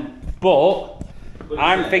 No. But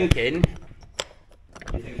I'm thinking,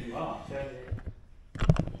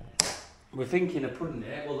 we're thinking of putting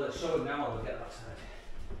it. Well, let's show him now. We'll get that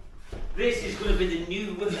side. This is going to be the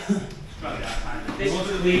new. This wants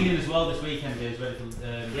to clean as well this weekend, is ready for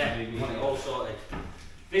Yeah, we want it all sorted.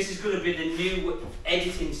 This is going to be the new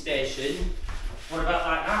editing station. What about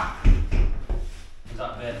like that? Is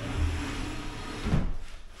that a bit?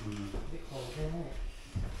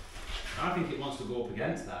 I think it wants to go up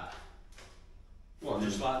against that. What,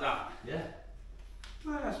 just like that? Yeah.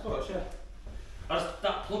 Oh, I suppose, yeah.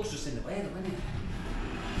 That plug's just in the way, though, isn't it?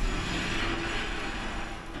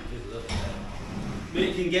 But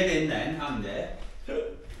you can get in then, handy. Yeah.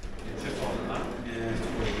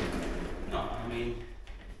 No, I mean.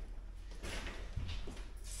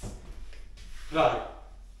 Right.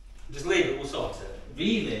 Just leave it, we'll sort it.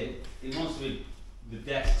 Really, it wants to be the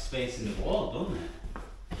desk space in the wall, doesn't it?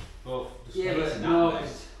 But the Yeah, space but in no, that way.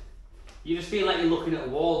 you just feel like you're looking at a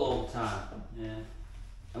wall all the time. Yeah.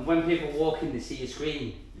 And when people walk in, they see a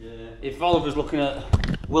screen. Yeah. If Oliver's looking at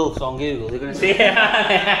Wilfs on Google, they're going to see it.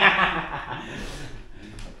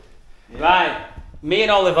 Right, me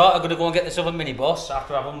and Oliver are going to go and get this other minibus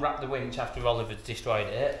after I've unwrapped the winch after Oliver's destroyed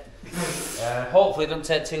it. Hopefully it doesn't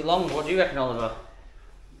take too long. What do you reckon, Oliver?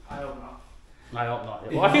 I hope not. I hope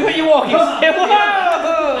not. What have you got your walking stick? Whoa!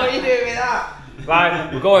 What are you doing with that?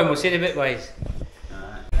 Right, we're going, we'll see you in a bit, ways.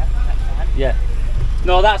 Yeah.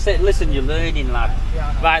 No, that's it. Listen, you're learning, lad.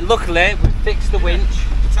 Right, luckily, we've fixed the winch.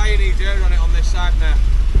 The tyre needs air on it on this side now.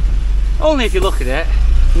 Only if you look at it.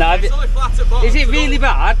 No, It's only flat at bottom. is it really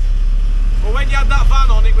bad? Well, when you had that van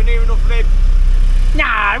on, it was near enough rim.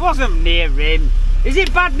 Nah, it wasn't near him. Is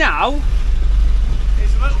it bad now?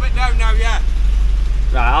 It's a little bit down now, yeah.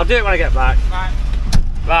 Right, I'll do it when I get back. Right.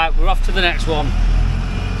 Right, we're off to the next one.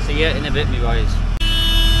 See you in a bit, me boys.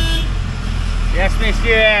 Yes,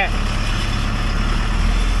 monsieur.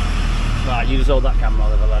 Right, you just hold that camera,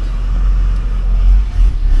 Oliver, lad.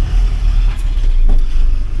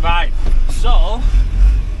 Right, so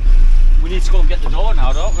we need to go and get the door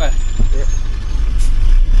now, don't we? Yeah.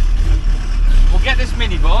 We'll get this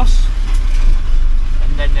minibus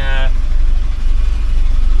and then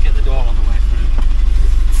get the door on the way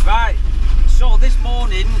through. Right, so this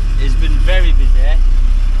morning has been very busy.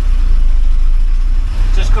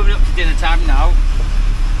 Just coming up to dinner time now.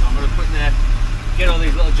 So I'm going to quickly get all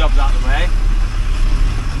these little jobs out of the way.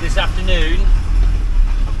 And this afternoon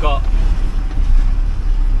I've got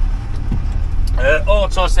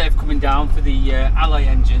autosave coming down for the alloy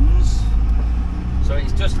engines. So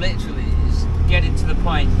it's just literally getting to the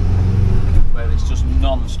point where it's just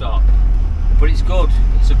non-stop. But it's good,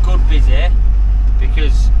 it's a good busy,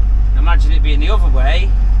 because imagine it being the other way,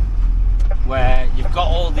 where you've got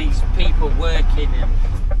all these people working and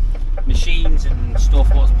machines and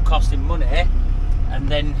stuff what's costing money, and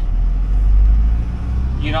then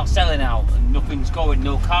you're not selling out and nothing's going,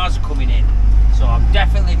 no cars are coming in. So I'm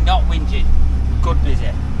definitely not whinging, good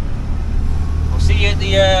busy. We'll see you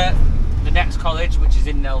at the next college, which is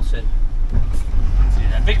in Nelson. See you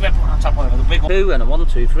there. Big red on top of the big one. 2 and a 1,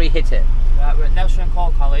 2, 3, hit it. Right, we're at Nelson and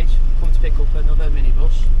Call College. Come to pick up another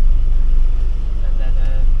minibus. And then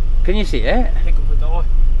Can you see it? pick up a door.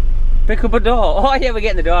 Pick up a door. Oh yeah, we're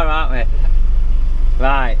getting the door, aren't we?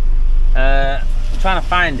 Right. I'm trying to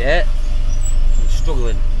find it. I'm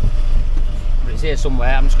struggling. But it's here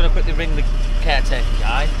somewhere. I'm just going to quickly ring the caretaker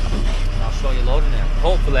guy and I'll show you loading it.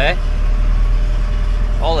 Hopefully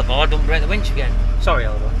Oliver don't break the winch again. Sorry,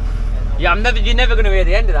 Oliver. Yeah, you're never going to hear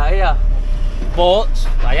the end of that, are you? But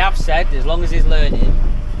I have said, as long as he's learning,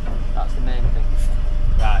 that's the main thing.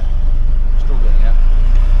 Right. Struggling, yeah.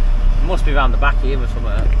 It must be round the back here or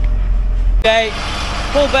somewhere. Okay,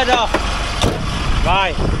 full bed off.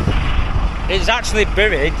 Right. It's actually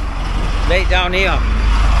buried right down here.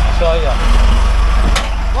 I'll show you.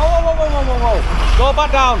 Whoa, whoa, whoa, whoa, whoa, whoa. Go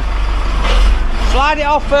back down. Slide it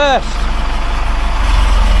off first.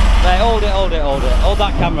 Right, hold it, hold it, hold it. Hold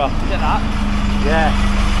that camera. Is it that? Yeah.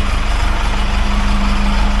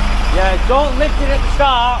 Yeah, don't lift it at the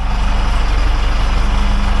start.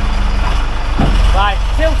 Right,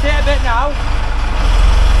 tilt it a bit now.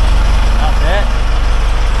 That's it.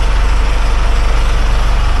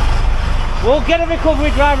 We'll get a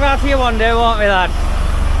recovery driver out here one day, won't we, lad?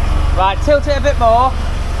 Right, tilt it a bit more.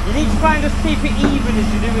 You need to try and just keep it even as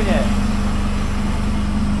you're doing it.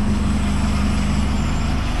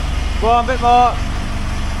 Go on, a bit more.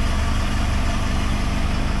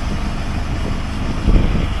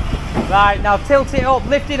 Right, now tilt it up,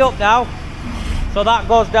 lift it up now. So that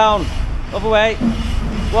goes down. Other way.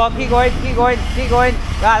 Go on, keep going, keep going, keep going.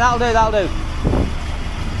 Right, that'll do, that'll do.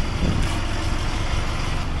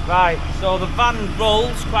 Right, so the van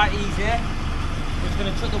rolls quite easy. Just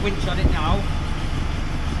going to chuck the winch on it now.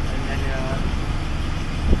 And then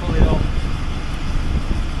pull it up.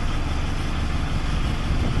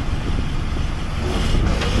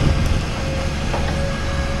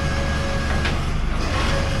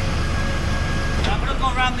 I'm going to go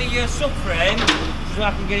around the subframe so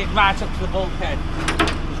I can get it right up to the bulkhead.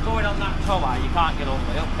 Just going on that tower, you can't get all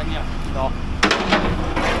the way up, can you? No.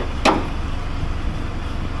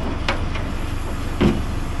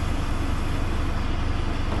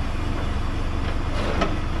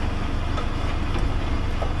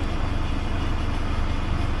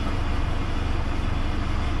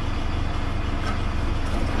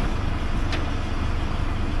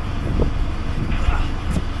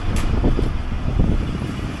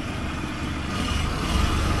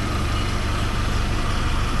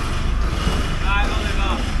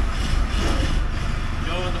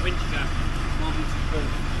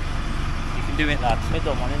 do it, lad.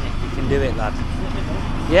 Middle one, isn't it? You can do it, lad.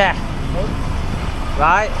 Yeah.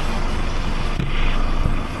 Right.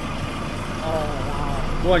 Oh,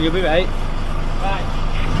 wow. Go on, you'll be right. Right.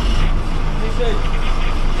 Listen,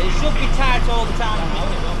 it should be tight all the time now.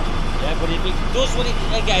 Yeah, but if it does when it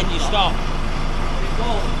again, you stop. But it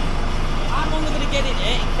won't. I'm only going to get in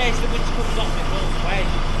it in case the winch comes off and it goes away.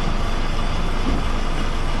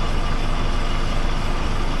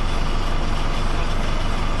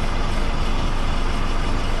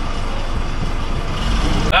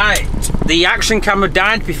 Right, the action camera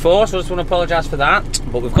died before, so I just want to apologise for that.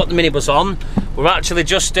 But we've got the minibus on. We're actually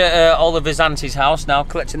just at Oliver's auntie's house now,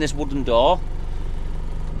 collecting this wooden door.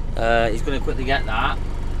 He's going to quickly get that. In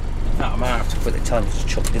fact, I might have to quickly tell him to just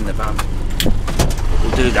chuck it in the van.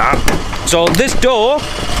 We'll do that. So this door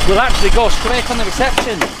will actually go straight on the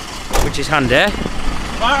reception, which is handy.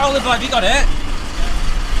 Right, Oliver, have you got it?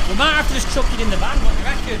 We might have to just chuck it in the van. What do you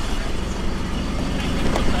reckon?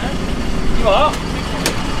 You what?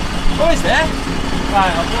 Oh, is there? Right,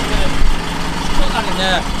 I'm going to just put that in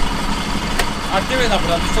there. I'd do it that,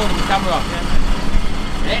 but I'm just holding the camera off.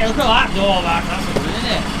 Hey, look at that door, man. That's good, isn't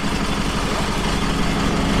it?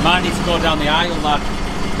 Might need to go down the aisle, lad.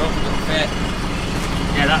 Hope it doesn't fit.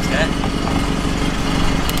 Yeah, that's it.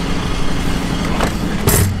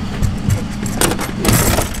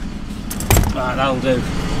 Right, that'll do.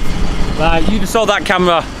 Right, you just saw that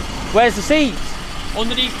camera. Where's the seats?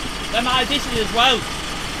 Underneath them high dishes as well.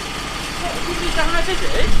 What, you need the high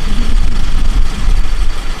dishes?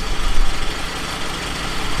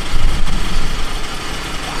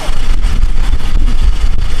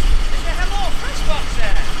 There's a Hello Fresh box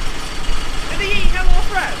there. Did they eat Hello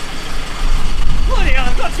Fresh? Bloody hell,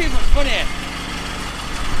 I've got too much fun here.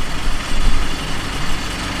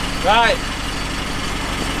 Right.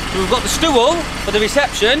 So we've got the stool for the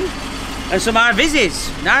reception and some high vises.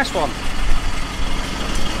 Nice one.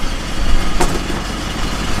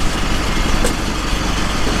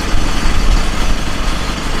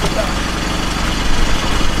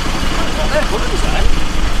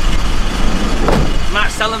 Might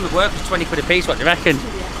sell them the work for 20 quid a piece, what do you reckon?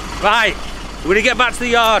 Right, we're going to get back to the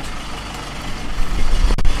yard.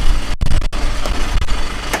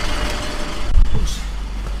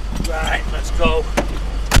 Right, let's go.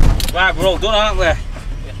 Right, we're all done, aren't we? Yeah.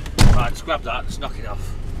 Right, just grab that, just knock it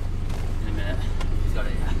off. In a minute. You've got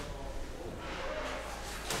it, yeah.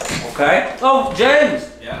 Okay. Oh, James!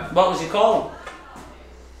 Yeah. What was he called?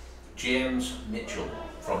 James Mitchell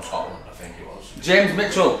from Scotland, I think it was. James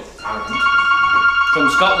Mitchell. And From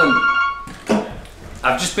Scotland.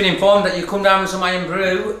 I've just been informed that you come down with some iron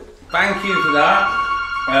brew. Thank you for that.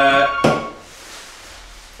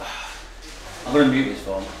 I'm going to mute this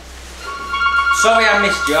phone. Sorry I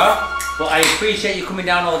missed you, but I appreciate you coming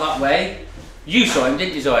down all that way. You saw him,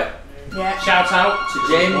 didn't you, Zoe? Yeah. Shout out to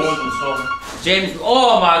James. James,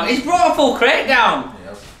 oh man, he's brought a full crate down.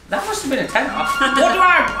 yeah. That must have been a tenner. What do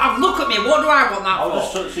I, look at me, what do I want that for?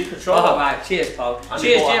 I'll just see control. Oh right, cheers pal. And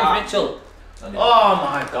Cheers you bought a James hat. Mitchell. And you- Oh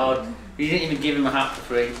my god. You didn't even give him a hat for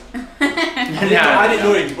free. I didn't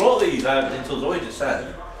know he brought these until Zoe just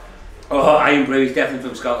said. Oh, Iron Brew, he's definitely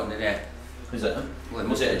from Scotland, isn't he? Is it? Well,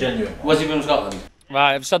 Was it a genuine one? Was he from Scotland?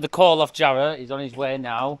 Right, I've just had the call off Jarrett. He's on his way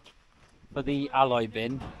now for the alloy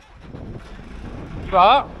bin.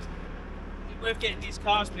 What? We're getting these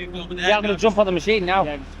cars moving over there. Yeah, I'm going to jump on the machine now.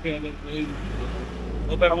 Yeah, just get a bit moving.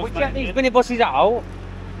 We get these minibuses out.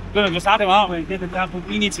 We're just had them, aren't we?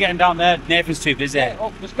 We need to get them down there. Nathan's too busy.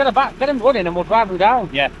 Oh, just get them running and we'll drive them down.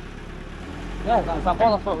 Yeah. Yeah,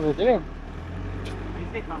 that's what we were doing.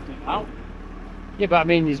 Yeah, but I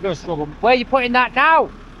mean, he's going to struggle. Where are you putting that now?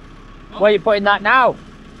 Where are you putting that now?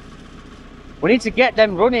 We need to get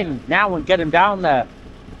them running now and get them down there.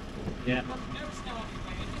 Yeah.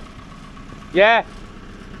 Yeah.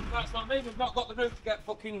 That's what I mean. We've not got the route to get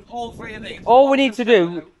fucking all three of these. All we need to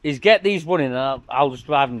do is get these running and I'll just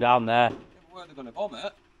drive them down there. Where are they going to bomb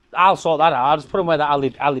it? I'll sort that out. I'll just put them where that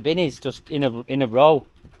alley bin is, just in a row.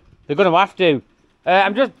 They're going to have to.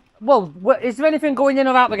 Well, is there anything going in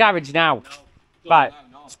or out the garage now? No. Right,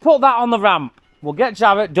 let's put that on the ramp. We'll get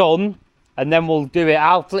Jarrett done, and then we'll do it.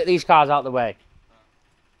 I'll flick these cars out of the way.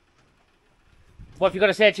 What have you got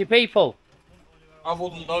to say to your people? I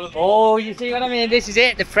wouldn't know. Oh, you see what I mean? This is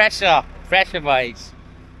it, the pressure. Pressure, boys.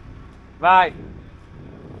 Right.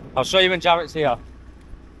 I'll show you when Jarrett's here.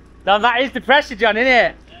 Now that is the pressure, John, isn't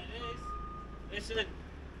it? Yeah, it is. Listen,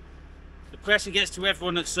 the pressure gets to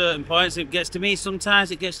everyone at certain points. It gets to me sometimes,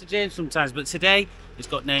 it gets to James sometimes. But today, it's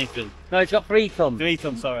got Nathan. No, it's got 3 ton. 3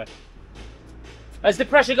 ton, sorry. Has the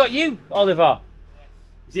pressure got you, Oliver?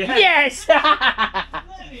 Yeah. Yes!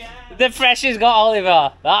 The pressure's got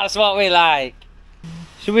Oliver. That's what we like.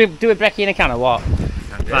 Should we do a brekkie in a can or what?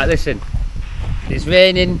 Right, listen. It's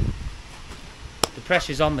raining. The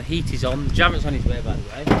pressure's on, the heat is on. The Jarrett's on his way, by the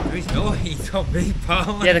way. There is no heat on me,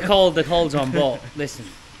 pal. Yeah, the cold's on, but listen.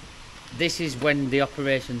 This is when the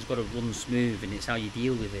operation's got to run smooth and it's how you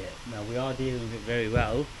deal with it. Now, we are dealing with it very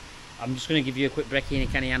well. I'm just going to give you a quick brekkie in a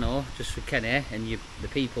caniano, just for Kenny and the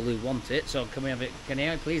people who want it. So can we have it,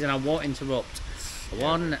 Kenny, please? And I won't interrupt.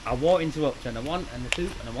 I won't interrupt. And a 1 and a 2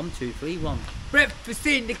 and a 1, 2, 3, 1. Breakfast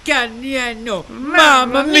in the caniano,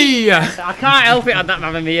 Mamma Mia! I can't help it on that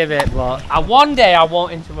Mamma Mia bit, but one day I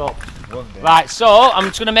won't interrupt. Right, so I'm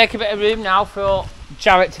just going to make a bit of room now for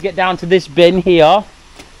Jarrett to get down to this bin here.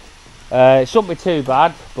 It shouldn't be too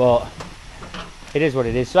bad, but it is what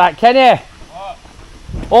it is. Right, Kenny. What?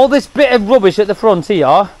 All this bit of rubbish at the front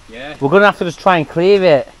here, yeah, we're going to have to just try and clear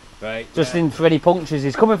it. Right. Just in for any punctures.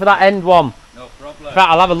 He's coming for that end one. No problem. In fact,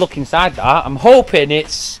 I'll have a look inside that. I'm hoping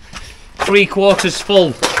it's 3/4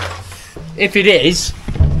 full. If it is,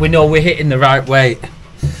 we know we're hitting the right weight.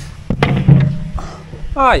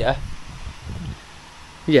 Oh yeah.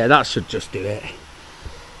 Yeah, that should just do it.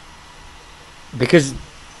 Because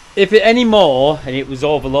if it any more and it was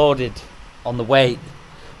overloaded on the weight,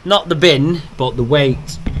 not the bin, but the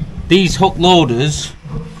weight, these hook loaders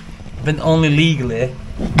have been only legally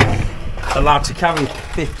allowed to carry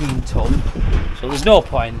 15 ton, so there's no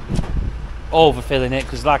point overfilling it,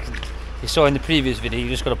 because like you saw in the previous video, you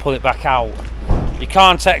just got to pull it back out. You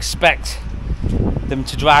can't expect them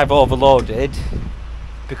to drive overloaded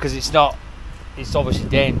because it's obviously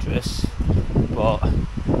dangerous, but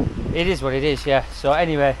it is what it is. Yeah, so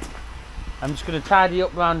anyway, I'm just going to tidy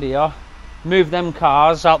up round here, move them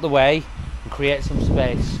cars out the way and create some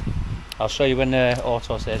space. I'll show you when the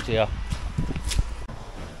auto saves here.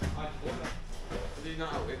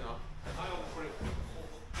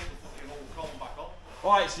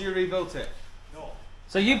 Alright, so you rebuilt it? No.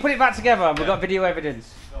 So you put it back together and we've got video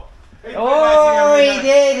evidence? No. Oh, he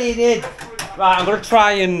did. Right, I'm going to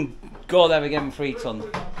try and go there again, 3 ton.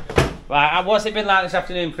 Right, what's it been like this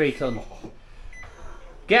afternoon, 3 ton?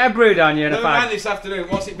 Get a brew down here in a Never mind fag. this afternoon,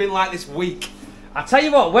 what's it been like this week? I tell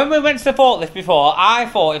you what, when we went to the forklift before, I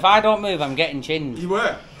thought if I don't move, I'm getting chinned. You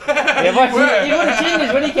were. You were chinned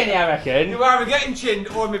as well, Kenny, I reckon. You were either getting chinned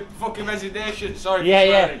or my fucking resignation. Sorry.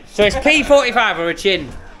 Yeah. So it's P45 or a chin.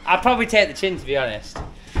 I'd probably take the chin, to be honest.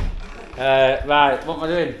 Right, what am I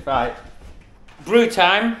doing? Right. Brew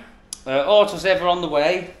time. Autosave are on the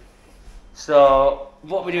way. So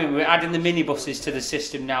what we're doing, we're adding the minibuses to the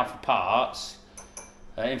system now for parts.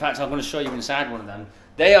 In fact, I'm going to show you inside one of them.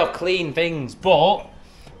 They are clean things, but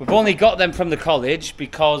we've only got them from the college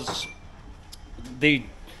because they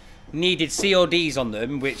needed CODs on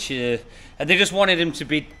them, which and they just wanted them to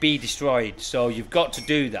be destroyed. So you've got to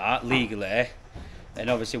do that legally, and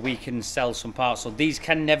obviously we can sell some parts. So these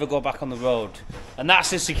can never go back on the road, and that's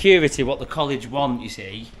the security what the college want, you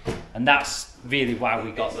see, and that's really why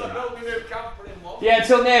we got them. Yeah,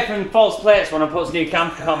 until Nathan false plates when I put new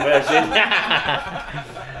camper conversion.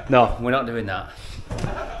 No, we're not doing that.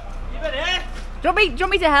 Do you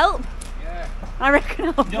want me to help? Yeah. I reckon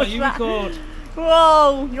I'll No, push you that. record.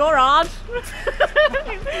 Whoa, you're hard.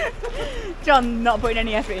 John not putting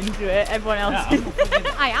any effort into it, everyone else is.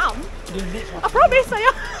 I am. I promise I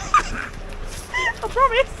am. I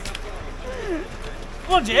promise.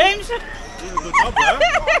 Come on, James. Doing a good job there.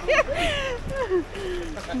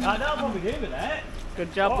 That'll probably do with that.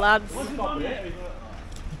 Good job, lads.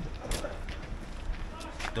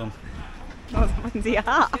 Done. When's he at?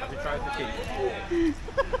 Has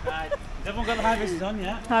everyone got the high vises on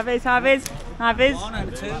yet? Have his. 1 and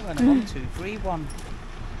a 2 and a 1, 2, 3, 1.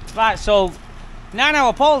 Right, so 9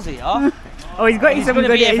 hour Paul's here. Oh, he's got you He's some going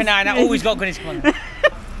to be here goodies. for 9 hours. Oh, he's got goodies coming. Right,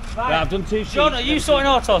 I've done 2 sheets. Sean, are you sorting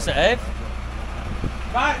auto save?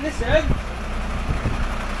 Right, listen.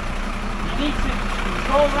 You need to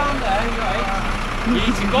go around there, right? You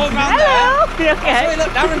need to go around there. Hello. You okay? Oh, sorry,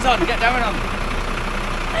 look, Darren's on. Get Darren on.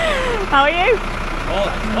 How are you?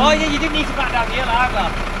 Oh yeah, you didn't need to back down here either.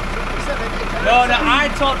 No, I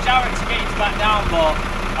told Jarrett to get you to back down, but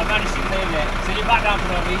I managed to clear it. So you back down for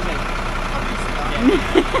no reason.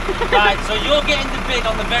 Yeah. Right, so you're getting the bin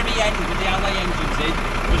on the very end with the alloy engines in.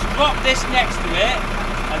 Just drop this next to it,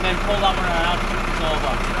 and then pull that one and I'll flip this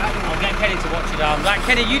over. I'll get Kenny to watch it down. Right,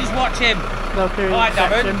 Kenny, you just watch him. Go through Alright,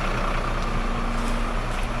 Darren.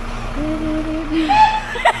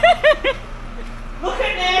 Look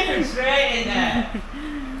at Nathan straight in there.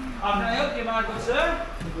 How can I help you, my good sir?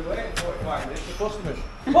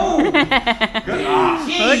 Oh! Look at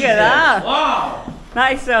that. Wow!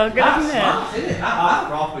 That is so good, That's isn't it? smart, isn't it? That's a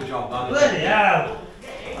proper job, that is. Bloody hell!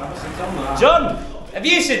 John, have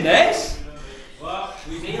you seen this? What?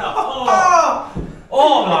 Who's here?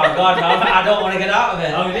 Oh my God, I don't want to get out of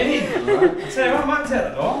it. Oh, it is? Say, what am I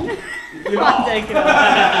telling you? I'm taking it.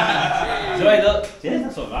 Joey, look. Yeah,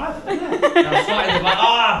 that's all right. I'm starting to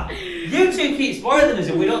like, you two keep spoiling us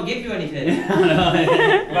and we don't give you anything.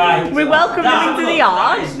 Right. We welcome you into the That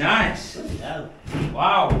yard. is nice.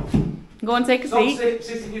 Wow. Go and take a seat.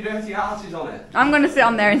 Sit in your dirty arses on it. I'm going to sit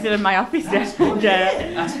on there instead of my office desk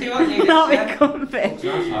chair. I tell you what, you Not get be comfy. It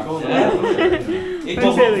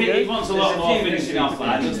That's really it good. wants a lot more finishing off,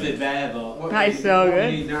 like, just a bit bare, but. That is so What do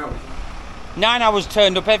good. you need now? 9 hours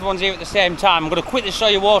turned up, everyone's here at the same time. I'm going to quickly show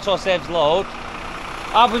you Auto Save's load.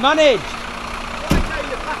 Have we managed?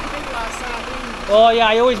 Oh yeah,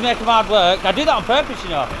 I always make them hard work. I do that on purpose, you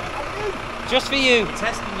know. Just for you.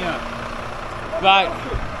 Testing you. Right.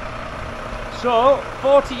 So,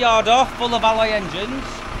 40 yard off, full of alloy engines.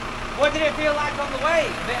 What did it feel like on the way?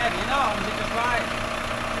 A bit heavy, you know, or was it just right?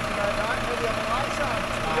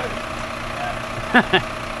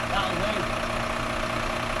 That'll do.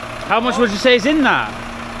 How much would you say is in that?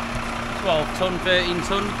 12 ton, 13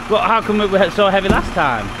 ton. Well, how come it was so heavy last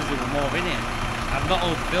time? Because there were more in it. I've not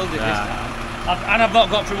overfilled it this time. And I've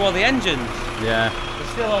not got through all the engines. Yeah. There's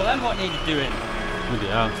still all them what needed doing. Look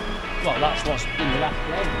at that. Well, that's what's in the last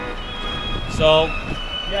game. So,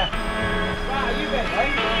 yeah. Right, are you ready?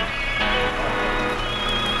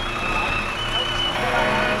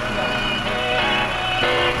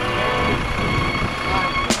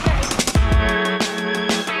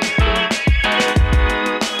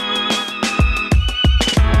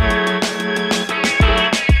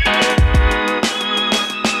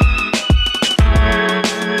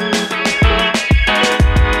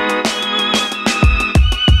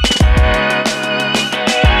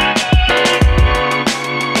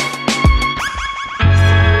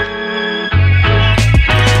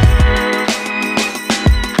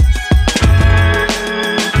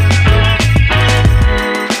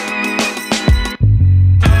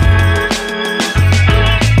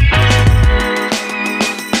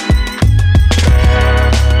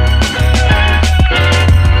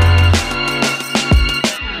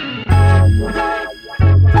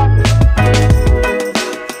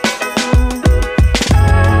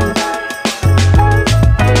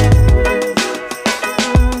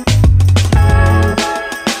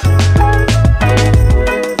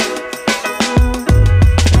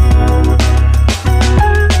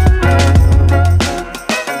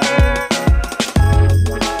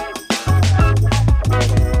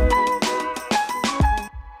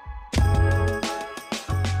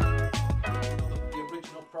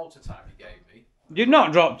 Prototype you gave me. You've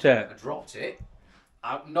not dropped it. I dropped it.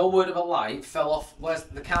 No word of a lie. It fell off. Where's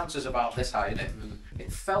the counter's about this high, innit?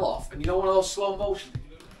 It fell off, and you know one of those slow motion.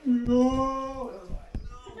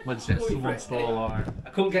 When's it? Someone's fall or. I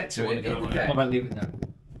couldn't get to it. Come on, leave it there.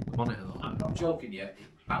 I'm on it a lot. I'm not joking yet. It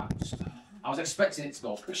bounced. I was expecting it to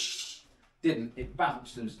go. Didn't. It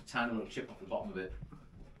bounced. There was a tiny little chip off the bottom of it.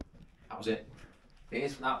 That was it. It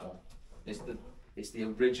is that one. It's the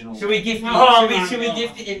original. Should we gift it? Should we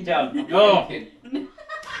gift it in, John? No.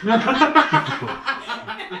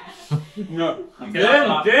 No.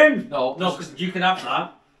 James! No. No, because you can have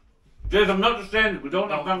that. James, I'm not just saying that we don't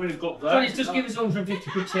have that many cups there. John, he's just give us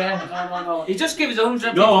 150 quid chair. No. He just give us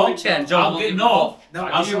 150 No, quid chair. John, I'll get no.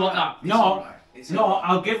 I'll you want that. No,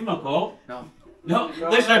 I'll give him a cup. No.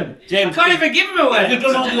 Listen, James. I can't even give him away. You've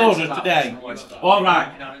done all the orders today. All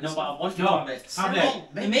right. No, but I want you No. on this. Have it.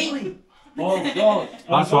 Immediately. Oh, God.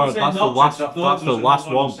 That's the last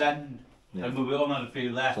one. And we've only had a few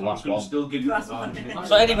left. The last I'm gonna one. still give you the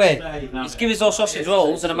So anyway, he's given us those sausage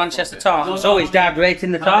rolls and a Manchester tart. So he's dived right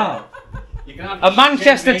in the tart. A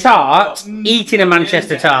Manchester tart eating a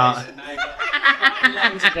Manchester tart.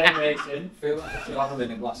 That's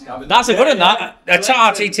a good one, that. A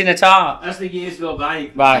tart eating a tart. As the years go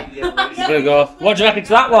by. Right, you're gonna go. What do you reckon to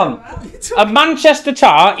that one? A Manchester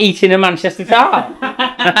tart eating a Manchester tart.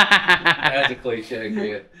 That's a cliche,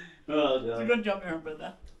 agree. Oh, It's a God. good job, remember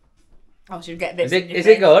that. I should get this. Is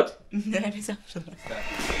it good? It's absolutely.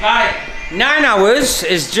 Right, 9 hours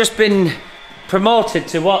has just been promoted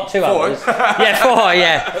to what, 2 hours? Yeah, 4,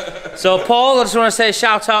 yeah. So Paul, I just want to say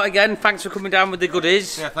shout out again. Thanks for coming down with the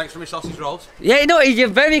goodies. Yeah, thanks for my sausage rolls. Yeah, you know, you're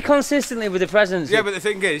very consistently with the presents. Yeah, but the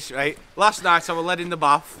thing is, right, last night I was led in the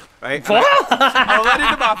bath, right? What? I was led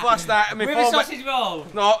in the bath last night and my With a phone sausage roll?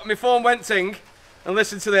 went... No, my phone went ting, and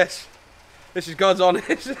listen to this. This is God's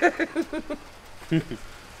honest.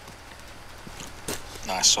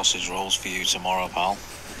 Nice sausage rolls for you tomorrow, pal.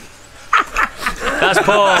 That's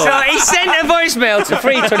Paul. So he sent a voicemail to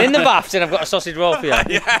Freeton in the bath saying, I've got a sausage roll for you.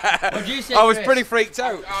 Yeah. What did you say, I was Chris? pretty freaked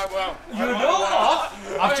out. Well, You know what?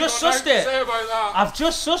 I've just sussed it. I've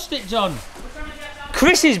just sussed it, John.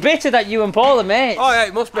 Chris is bitter that you and Paul are mates. Oh yeah,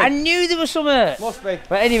 it must be. I knew there was something. Must be.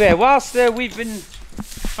 But anyway, whilst we've been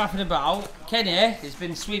faffing about, Kenny has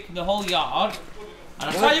been sweeping the whole yard. And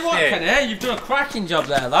I tell you what, Kenny, you've done a cracking job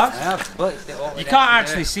there, lad. You can't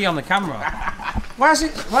actually see on the camera. Why is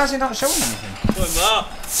it not showing anything?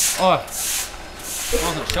 Oh, it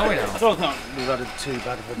wasn't showing out. I don't think we've had it too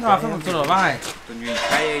bad of a No, I think we've done alright. Done your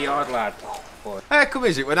entire yard, lad. How come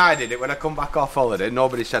is it when I did it, when I come back off holiday,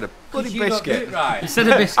 nobody said a bloody biscuit? You said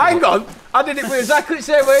a biscuit. Hang on, I did it with exactly the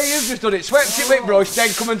same way you've just done it. Swept it with brush, then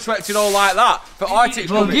come and swept it all like that. But I took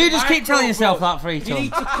Well, you just keep telling yourself that, You Freeton.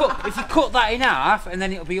 need to cut, if you cut that in half, and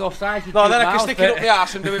then it'll be your size. No, then I can stick it up the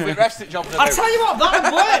arse and do it with rest of the job. I'll tell you what, that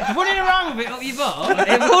would work. Running around with it up your butt,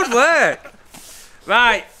 it would work.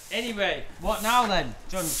 Right, anyway, what now then?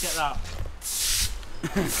 John, get that.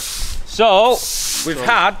 So, we've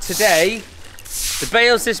had today the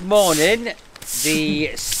bales this morning,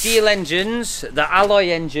 the steel engines, the alloy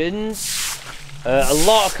engines. A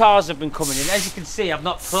lot of cars have been coming in. As you can see, I've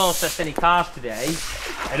not processed any cars today.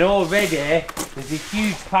 And already, there's a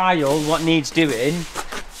huge pile what needs doing.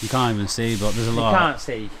 You can't even see, but there's a You lot. can't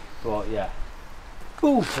see, but yeah.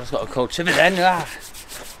 Ooh, I've got a cold shiver then. Ah.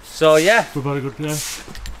 So yeah, We've had a good day.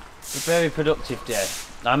 a very productive day.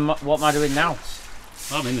 What am I doing now?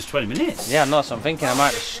 I mean, there's 20 minutes. Yeah, no, so I'm thinking I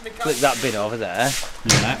might just click that bin over there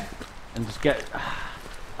Yeah. and just get.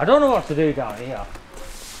 I don't know what to do down here.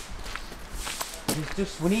 It's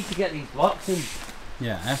just we need to get these blocks in.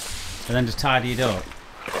 Yeah. And then just tidy it up.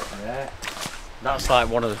 Yeah. That's like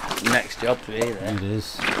one of the next jobs, really. It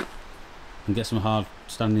is. And get some hard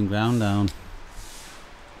standing ground down.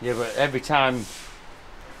 Yeah, but every time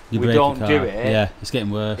You we break don't your do car. it, Yeah, it's getting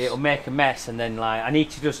worse. it'll make a mess, and then like I need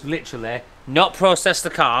to just literally not process the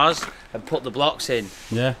cars and put the blocks in.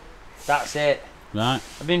 Yeah. That's it. Right.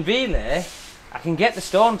 I mean, really, I can get the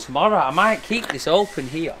stone tomorrow. I might keep this open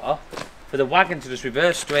here for the wagon to just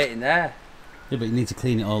reverse straight in there. Yeah, but you need to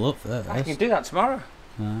clean it all up first. I can do that tomorrow.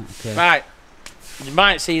 Right. Okay. Right. You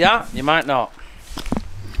might see that, you might not.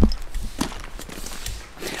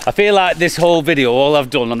 I feel like this whole video, all I've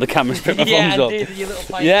done on the camera is put my thumbs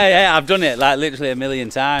up. Yeah, I've done it like literally a million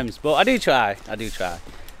times. But I do try.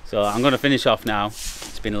 So I'm going to finish off now.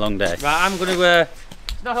 It's been a long day. Right, I'm going to...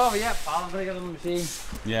 it's not over yet, pal. I'm going to get on the machine.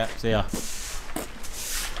 Yeah, see ya.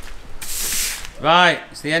 Right,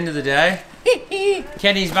 it's the end of the day.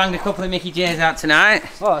 Kenny's banged a couple of Mickey J's out tonight.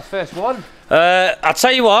 Oh, that's first one. I'll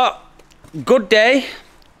tell you what. Good day,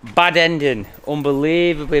 bad ending.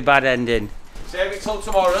 Unbelievably bad ending. Save it till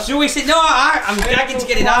tomorrow. So we said, no, I'm gagging to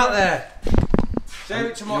get it out there. Save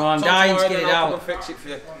it tomorrow. No, I'm dying to get it I'll come out. and fix it for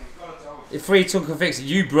you. If Freeton can fix it,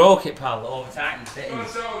 you broke it, pal. Over tightened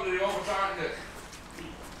fittings.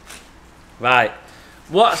 Right.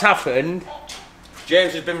 What's happened?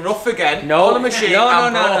 James has been rough again. No, on the machine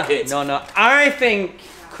and broke it. No. I think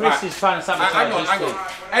Chris is trying to sabotage Hang on, this hang thing. on.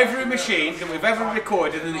 Every machine that we've ever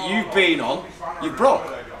recorded and that you've been on, you've broke.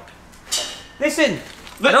 Listen.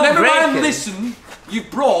 I don't Never break mind, them. listen. You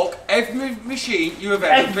broke every machine you have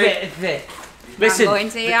ever been. Every. Listen. I'm going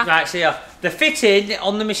to you. Right, see ya. The fitting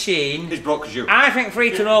on the machine. It's broke as you. I think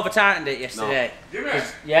Freeton over tightened it yesterday. Jimmy,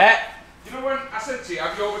 Yeah. you know when I said to you,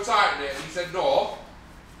 have you over tightened it? And you said no.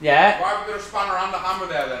 Yeah. Why was there a spanner and a hammer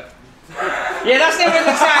there then? Yeah, that's never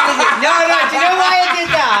the time, is it? No, do you know why I did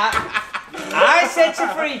that? I said to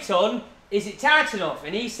Freeton, is it tight enough?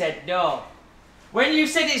 And he said no. When you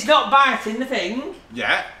said it's not biting the thing,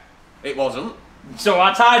 Yeah, it wasn't. so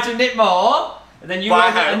I tightened it more, and then you By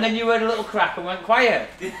heard, how? and then you heard a little crack and went quiet.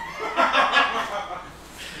 So,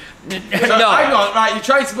 No. hang on, right, you're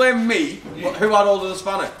trying to blame me, but who had hold of the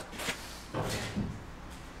spanner?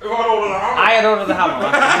 Who had hold of the hammer? I had hold of the hammer.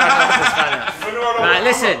 Right,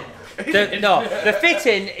 listen. The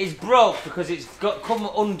fitting is broke because it's got come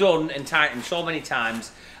undone and tightened so many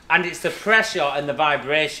times, and it's the pressure and the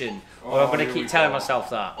vibration. Or I'm going to keep telling myself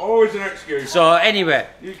that. Always an excuse. So anyway,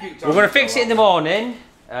 You keep we're telling going to fix it in the morning.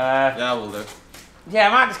 Yeah, we'll do. Yeah,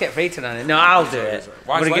 I might just get Freeton on it. No, I'll do it.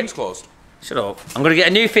 Why I'm is gonna lens closed? Shut up. I'm going to get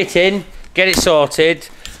a new fitting, get it sorted.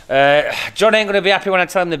 John ain't going to be happy when I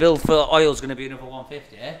tell him the bill for oil's going to be another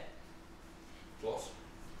 150, eh? Plus.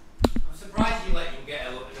 I'm surprised you let him get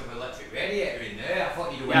an electric radiator in there. I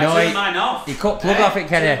thought you'd Yeah, wait. turn mine off. He cut plug off it,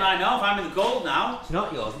 Kenny. Mine off. I'm in the cold now. It's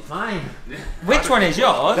not yours, it's mine. Which one is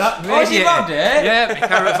yours? That Oh, is it Bob, eh? Yeah, my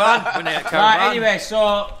caravan. When I had a Right, caravan. anyway,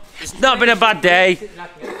 so it's not been a bad day.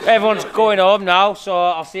 Everyone's going home now, so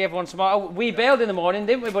I'll see everyone tomorrow. We bailed in the morning,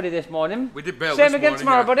 didn't we, buddy, this morning? We did bail Same this again morning,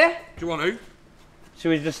 tomorrow, yeah. buddy? Do you want to? Should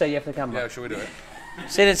we just say yeah for the camera? Yeah, shall we do it?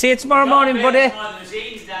 See you tomorrow morning, buddy.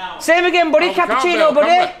 Same again, buddy. Oh, we can't Cappuccino, bail, buddy.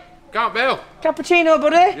 can we? Can't bail. Cappuccino,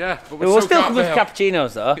 buddy. Yeah, but we We'll still can't come with bail.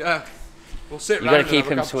 cappuccinos, though. Yeah. We'll sit You round gotta keep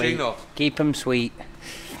and them have a sweet. cappuccino. Keep them sweet.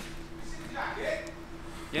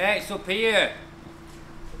 Yeah, it's up here.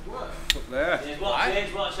 Up there.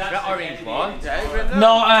 That orange one.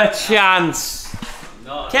 Not a chance.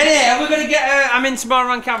 Kenny, are we going to get I'm in tomorrow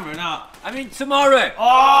on camera or not? I mean tomorrow. Oh,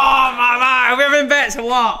 my. Are we having bets or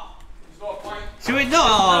what? Should we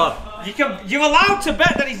not? You're allowed to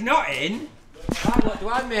bet that he's not in. What do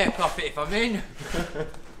I make profit if I'm in?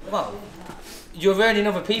 Well, you're earning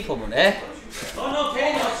other people money. Oh no,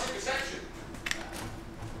 Kenny.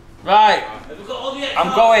 Right.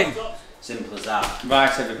 I'm going. Simple as that.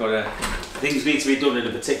 Right, everybody. Things need to be done in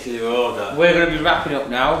a particular order. We're going to be wrapping up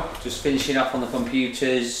now. Just finishing off on the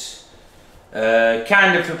computers.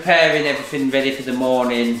 Kind of preparing everything ready for the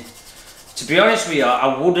morning. To be honest with you,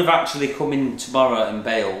 I would have actually come in tomorrow and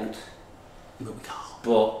bailed. But we can't.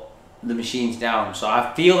 But the machine's down. So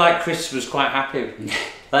I feel like Chris was quite happy.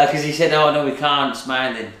 Because he said, oh no, we can't,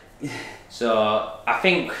 smiling. So I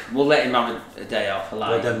think we'll let him have a day off.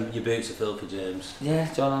 Well, then your boots are filthy, James. Yeah,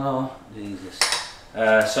 don't I know. Jesus.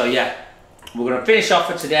 So yeah, we're going to finish off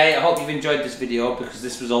for today. I hope you've enjoyed this video because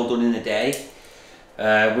this was all done in a day.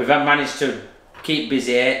 We've managed to keep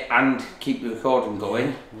busy and keep the recording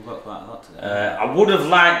going. We've got quite a lot today. I would have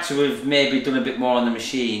liked to have maybe done a bit more on the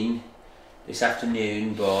machine this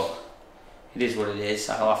afternoon, but it is what it is.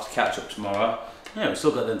 I'll have to catch up tomorrow. Yeah, we've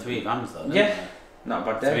still got them 3 vans though, Yeah, not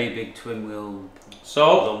a bad day. 3 big twin wheel,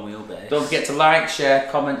 So, long wheelbase. don't forget to like, share,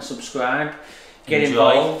 comment, subscribe, get Enjoy,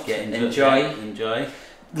 involved, enjoy.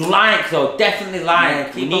 Like though, definitely like. Yeah,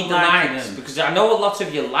 we keep need on the liking likes them. because I know a lot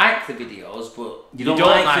of you like the videos, but You don't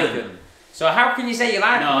like them. So how can you say you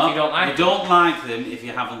like them if you don't like you them? don't like them if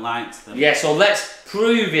you haven't liked them. Yeah, so let's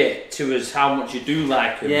prove it to us how much you do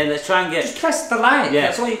like them. Yeah, let's try and Just get. press the like. Yeah.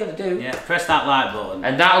 That's all you got to do. Yeah, press that like button.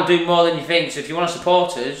 And that'll do more than you think. So if you want to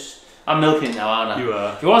support us, I'm milking it now, aren't I? You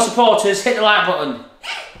are. If you want to support us, hit the like button.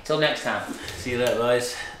 Till next time. See you later,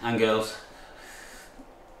 boys and girls.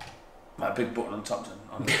 Right, big button on top,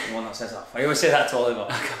 on the one that says off. I always say that to Oliver.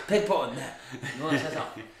 Big button there. The one that says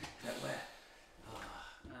off. Where?